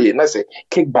amanifo no mo yɛ na sɛ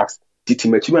kickbacks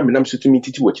titimachi ma menam so tumi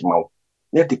titi wɔ chimawo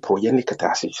na de proyɛ ne kata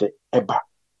ahyehyɛ ɛba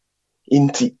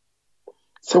inti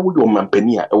sɛ woyɛ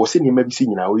ɔmampani a ɛwɔ sɛ nneɛma bi sɛ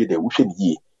nyina woyɛ dɛ wohwɛ ne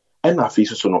yie ɛna afei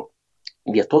so no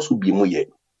deɛ tɔ so bi mu yɛ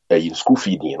ɛyɛ school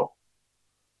fee ni no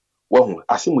wɔho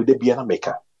asɛm mu da bia na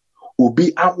meka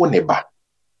obi awo ne ba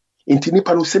inti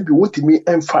nipa no sɛ bi wontumi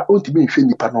nhwɛ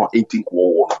nipa no a inti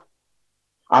nkɔwɔ no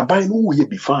aban no wo ye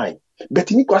be fine but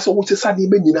ni kwa so wo se sa de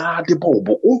nyina de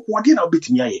bobo onko de na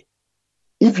obetimi aye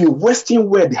if you western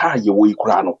world ha ye wo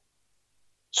ikura no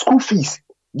school fees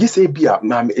gi say bia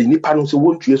na nipa no so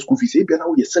won tue school fees e bia na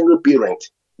wo ye single parent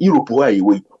Europe wa ye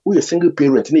wo ye single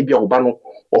parent na bia wo ba no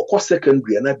okọ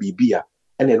secondary na bibia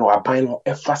ene no aban no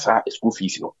e fa sa school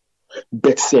fees no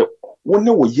but say wo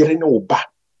ne wo yere ne wo ba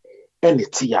ene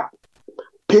tia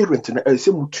parent na e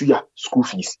se mutua school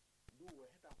fees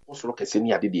osoro kese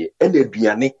ni ade de ene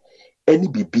aduane ene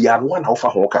bibia no na wo fa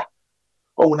ho ka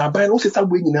o na ban no sesa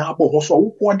gbe nyina abo ho so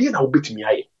wo ko ade na wo betimi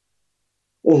aye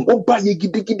o ba ye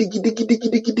gidi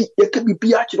ye ka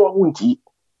bibia kire wo nti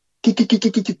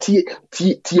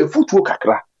tie futuo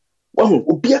kakra wo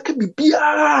obi aka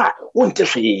bibia wo nte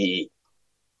hwe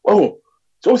wo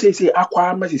so say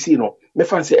akwa ma sisi no me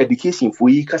fan say education for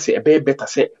yi ka say e be better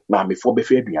say ma me fo be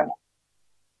fa aduane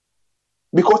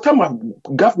because time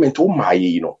government o ma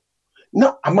ye no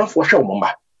na amanfo hwe o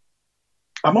mama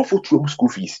amanfo tuo school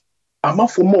fees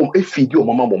amanfo mom e feed o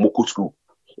mama mo ko school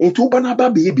enti oba na ba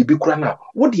be ye bibi kura na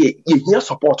wo de ye hia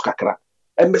support kakra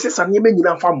embese sa ne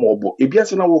nyina fa mobo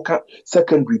ebiase na wo ka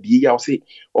secondary die ya wo say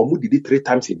o mu didi 3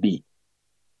 times a day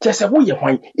chese wo ye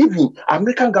hwan even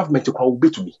American government kwa wo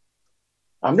betumi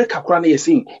America kura na ye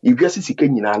say ebiase sika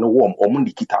nyina no wo o mu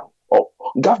nikita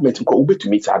government kwa wo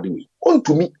betumi sa de we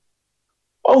ontumi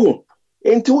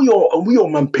enti wo yo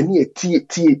mampani tie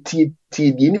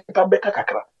die nipa beka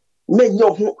kakra menye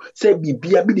ho se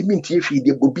bibia bi de mintie hwe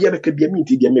de bobia beka bia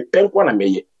mintie de me penkwa na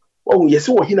meye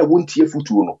yesi wo hina wontie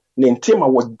futuo no ne ntema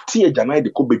wo tie janai de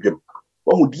ko bedwam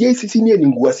die sisi ne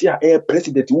ninguase a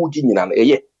president wo gi nyina na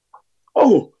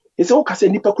yesi wo kasa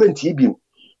nipa kura ntie biem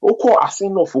wo ko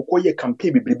asen no fo ko ye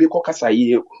campaign bibrebe ko kasa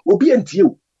ye obi antie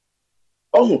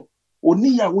o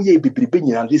oni ya wo ye bibrebe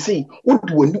nyina de sei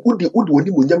wodi woni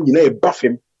monyam nyina e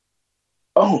bafem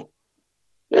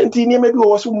enti ni me bi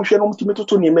wo so mu hwe no mtime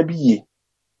toto ni me bi ye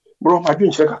bro ma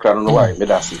dwen hwe kakra no why me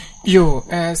da se yo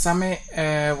same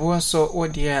wonso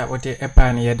odia ode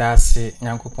epa ne ye da se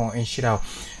nyankopon enhira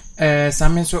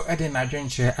same so ede na dwen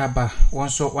hwe aba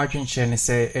wonso wadwen hwe ne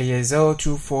se eye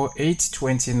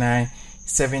 024829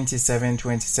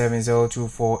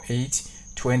 7727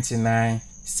 024829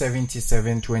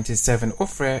 7727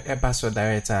 ofre eba so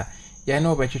director ya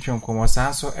no be twetwe nkomo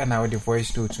sanso e na the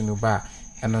voice note no ba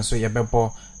eno so ye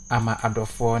bebo ama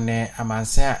adofo ne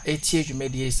amanse a etie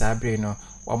adwumedie sabre no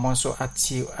womonso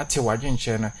ate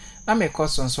wadwenche no na me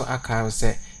koso nso aka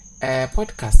se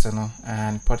podcast no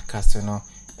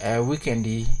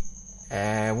weekendi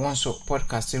wonso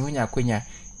podcast no nya kwenya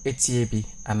etie bi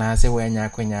anase wanya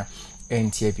kwenya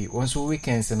entie bi wonso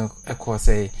weekends no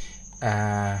ekose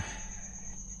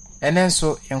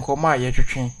enenso enkoma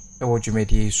yetwetwe ewo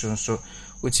dwumedie so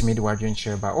utimi de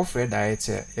wadwenche ba ofre diet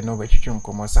eno be twetwe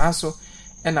nkomo sanso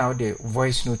ena wo de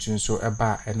voice note nso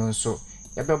eba eno nso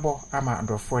yebebo ama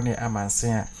adofo ne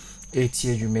amanse a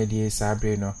etie dwumedie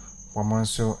sabre no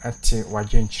womonso ate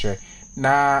wadwenche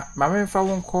na mamemfa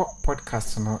wonko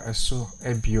podcast no eso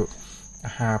ebio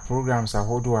programs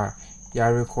ahodo a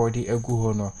ya record egu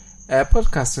ho no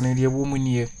podcast no de wo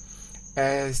munie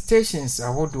stations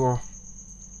ahodo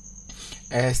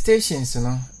stations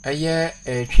no aye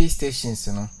three stations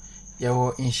no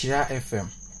yawo Inshira FM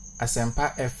Asempa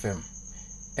FM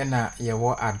ena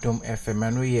yawo Adom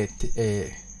FM no ye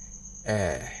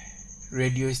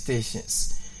radio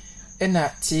stations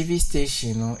ena TV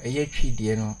station no aye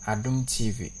twidie no Adom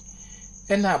TV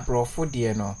ena brofo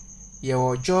de no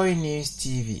yawo Joy News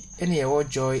TV ena yawo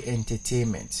Joy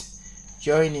Entertainment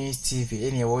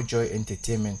ena yawo Joy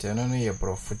Entertainment no ye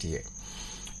brofo de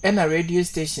ena radio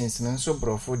stations nso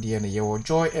brofo de no ye wo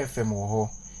Joy FM wo ho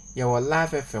your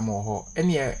live FM or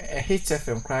any a hit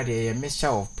FM crowd, a mixture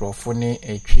of profone,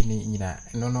 a training,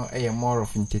 no, a more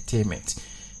of entertainment.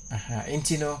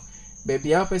 Intino,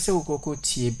 baby, I'll say, Ukoko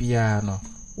Tibiano,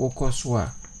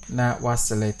 Ukoswa, na was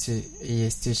selected a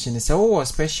station. So, a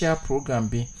special program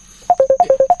be.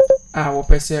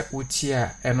 Wopese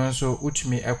utia eno nso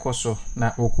utumi ekoso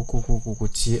na okukukuku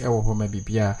tie ewo ho ma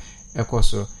bibia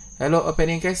ekoso. Hello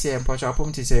opening kese mpacho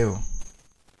apom ti say o.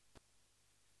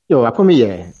 Yo apom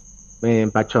ye me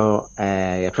mpacho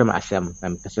from Assam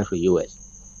I'm person for US.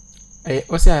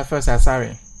 O say first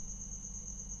sorry.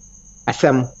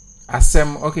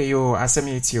 Assam okay yo Assam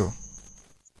it you.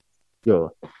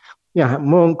 Yo. Yeah,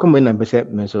 mo come na bese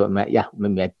me so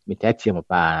me tati mo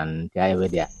pan ti we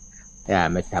dia. Yeah,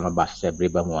 me time about every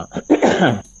one.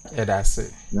 Yeah, that's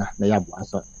it. Na ya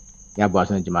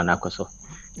boaso njima na koso.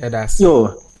 Yeah, that's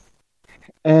yo.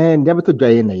 And there to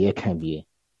dry na ye can be.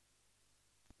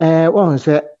 One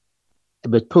say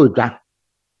be told that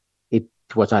it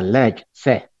was alleged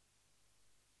say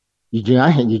you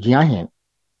jian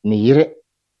ni yire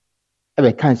e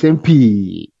be kan sem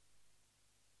pi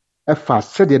e fa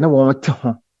se de na won te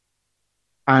ho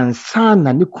ansa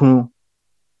na ni kunu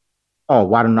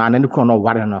war no anani ko no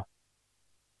war no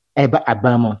eba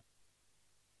abamu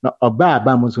no oba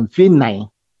abamu so fi nan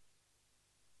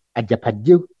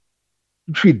ajapaje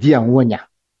twidi anwonya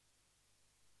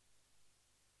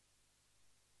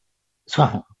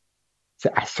so se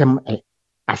asem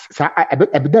asa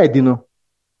ebida di no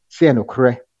se no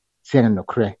kre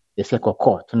ye se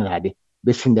kokko to na ade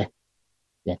besinde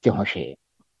ye te ho hwe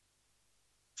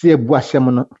se ebu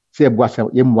asem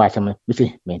ye mu asem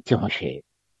bisi me te ho hwe.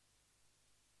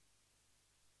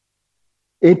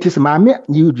 It is mammy,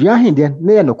 you join then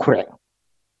near no crack.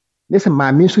 This is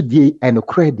mammy should be and no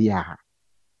crack dia.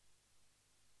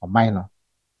 Or minor.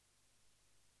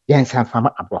 Yes, I'm from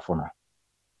a brofono.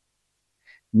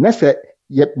 Nessa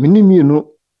yet minimum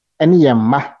any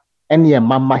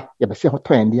mamma, you be say what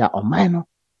dia or minor.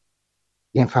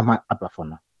 Yen from a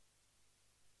brofono.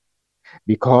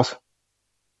 Because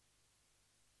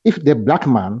if the black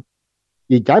man,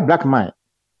 the guy black man,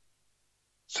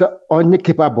 so only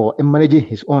capable in managing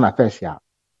his own affairs here,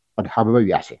 or however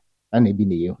we are say, and maybe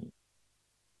the you.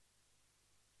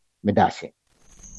 Medase.